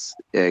purposes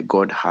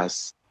God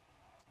has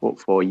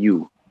for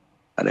you.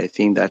 And I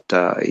think that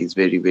is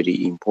very,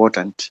 very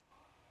important.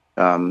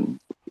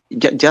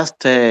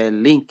 Just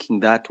linking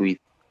that with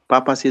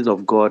purposes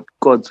of God,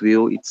 God's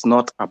will. It's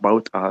not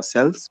about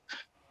ourselves.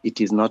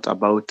 It is not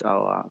about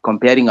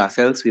comparing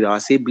ourselves with our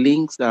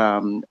siblings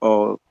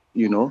or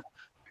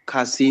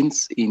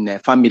cousins in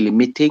family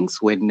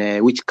meetings,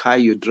 when which car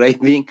you're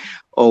driving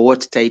or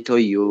what title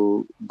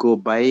you go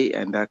by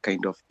and that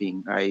kind of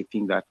thing. I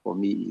think that for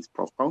me is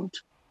profound.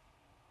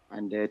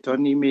 And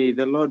Tony, may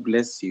the Lord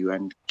bless you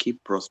and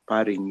keep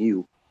prospering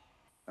you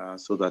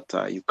so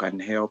that you can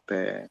help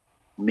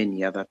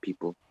many other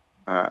people.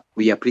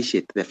 We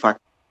appreciate the fact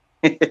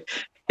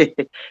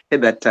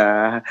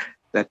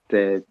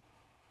that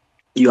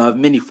you have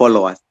many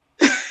followers.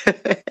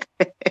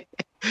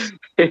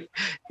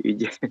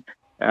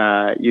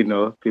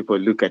 People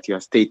look at your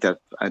status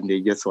and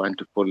they just want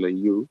to follow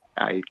you.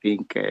 I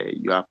think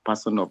you are a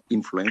person of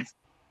influence,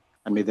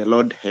 and may the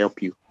Lord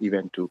help you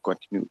even to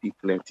continue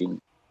influencing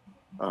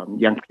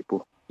young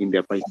people in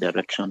the right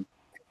direction.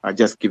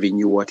 Just giving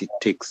you what it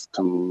takes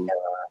to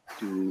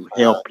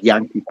help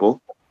young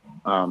people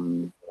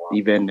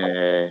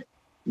even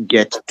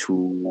get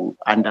to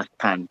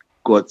understand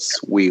God's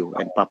will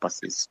and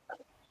purposes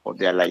of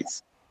their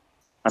lives.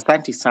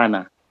 Asante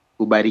sana,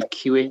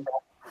 ubarikiwe.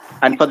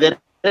 And for the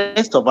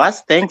rest of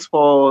us, thanks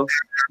for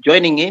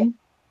joining in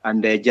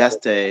and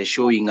just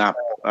showing up.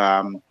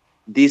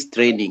 These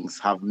trainings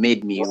have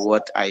made me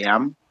what I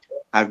am,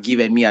 have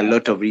given me a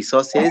lot of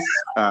resources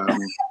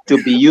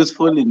to be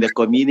useful in the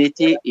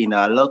community, in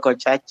our local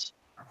church,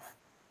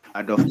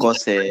 and of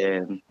course,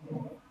 serving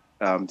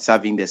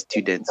the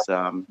students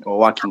or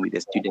working with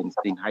the students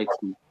in high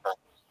school.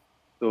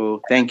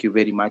 So thank you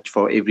very much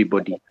for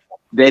everybody.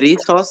 The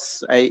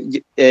resource,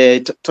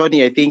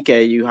 Tony, I think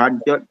you had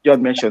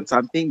John mentioned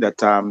something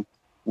that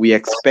we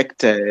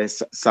expect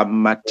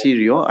some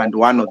material, and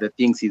one of the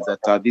things is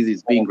that this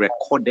is being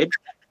recorded,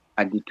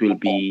 and it will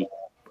be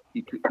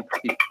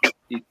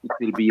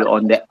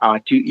on our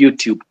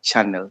YouTube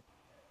channel,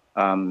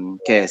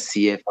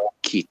 KSCF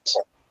Kit.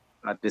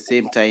 At the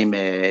same time,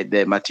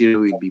 the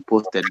material will be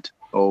posted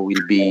or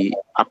will be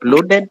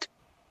uploaded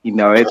in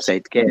our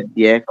website,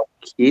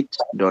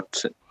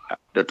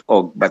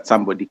 kscfkit.org, but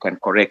somebody can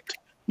correct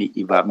me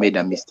if I made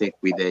a mistake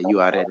with the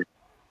URL.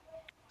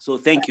 So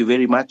thank you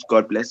very much.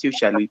 God bless you.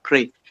 Shall we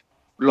pray?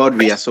 Lord,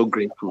 we are so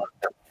grateful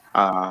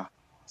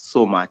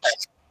so much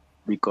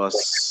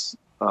because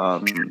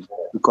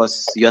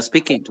you are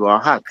speaking to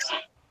our hearts.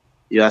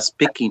 You are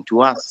speaking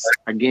to us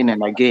again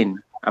and again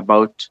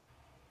about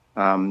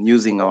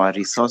using our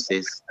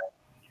resources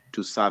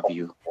to serve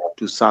you,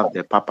 to serve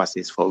the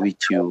purposes for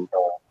which you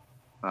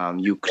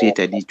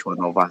created each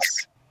one of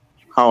us.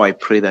 How I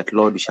pray that,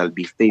 Lord, we shall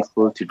be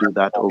faithful to do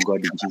that, oh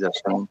God, in Jesus'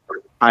 name.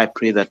 I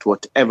pray that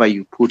whatever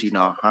you put in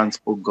our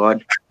hands, oh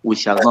God, we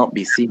shall not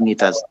be seeing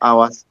it as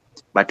ours,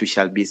 but we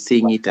shall be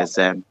seeing it as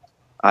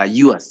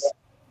yours,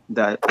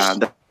 that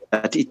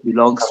it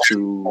belongs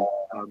to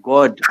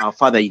God, our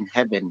Father in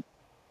heaven,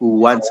 who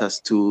wants us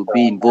to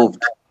be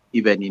involved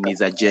even in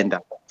his agenda.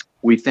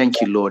 We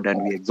thank you, Lord,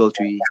 and we exalt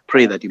you. We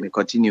pray that you may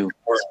continue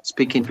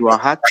speaking to our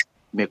hearts,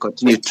 may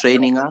continue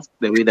training us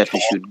the way that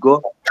we should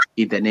go.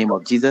 In the name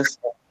of Jesus,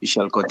 you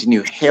shall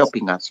continue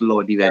helping us,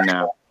 Lord, even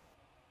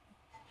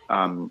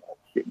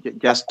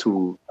just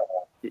to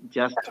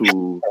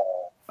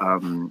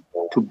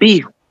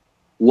be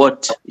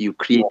what you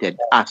created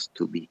us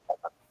to be.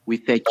 We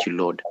thank you,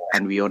 Lord,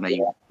 and we honor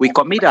you. We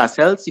commit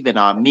ourselves, even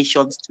our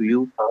missions to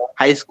you,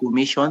 high school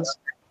missions.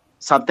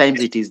 Sometimes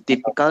it is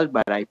difficult,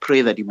 but I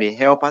pray that you may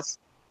help us.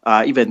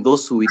 Even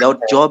those who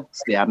without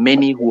jobs, there are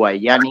many who are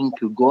yearning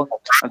to go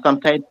and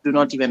sometimes do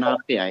not even have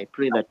pay. I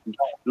pray that,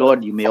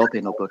 Lord, you may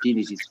open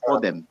opportunities for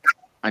them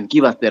and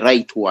give us the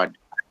right word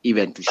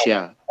even to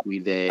share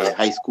with the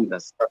high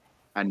schoolers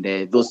and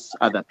those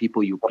other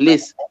people you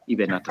place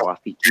even at our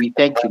feet. We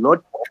thank you,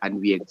 Lord, and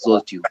we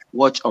exalt you.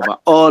 Watch over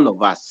all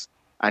of us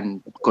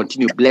and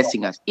continue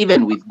blessing us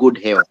even with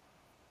good health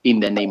in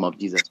the name of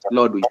Jesus.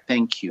 Lord, we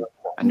thank you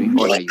and we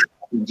honor you.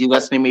 In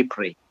Jesus' name we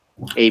pray.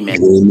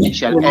 Amen. We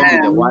shall end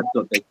with the words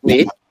of the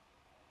faith.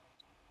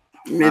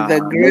 May the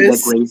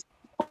grace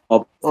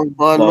of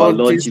our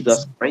Lord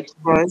Jesus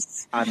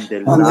Christ and the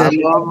and love the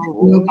love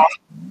of God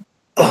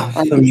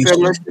and the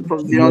fellowship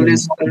of the Holy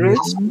Spirit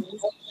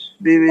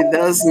be with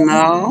us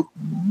now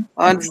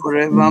and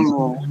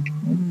forevermore.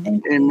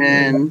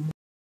 Amen.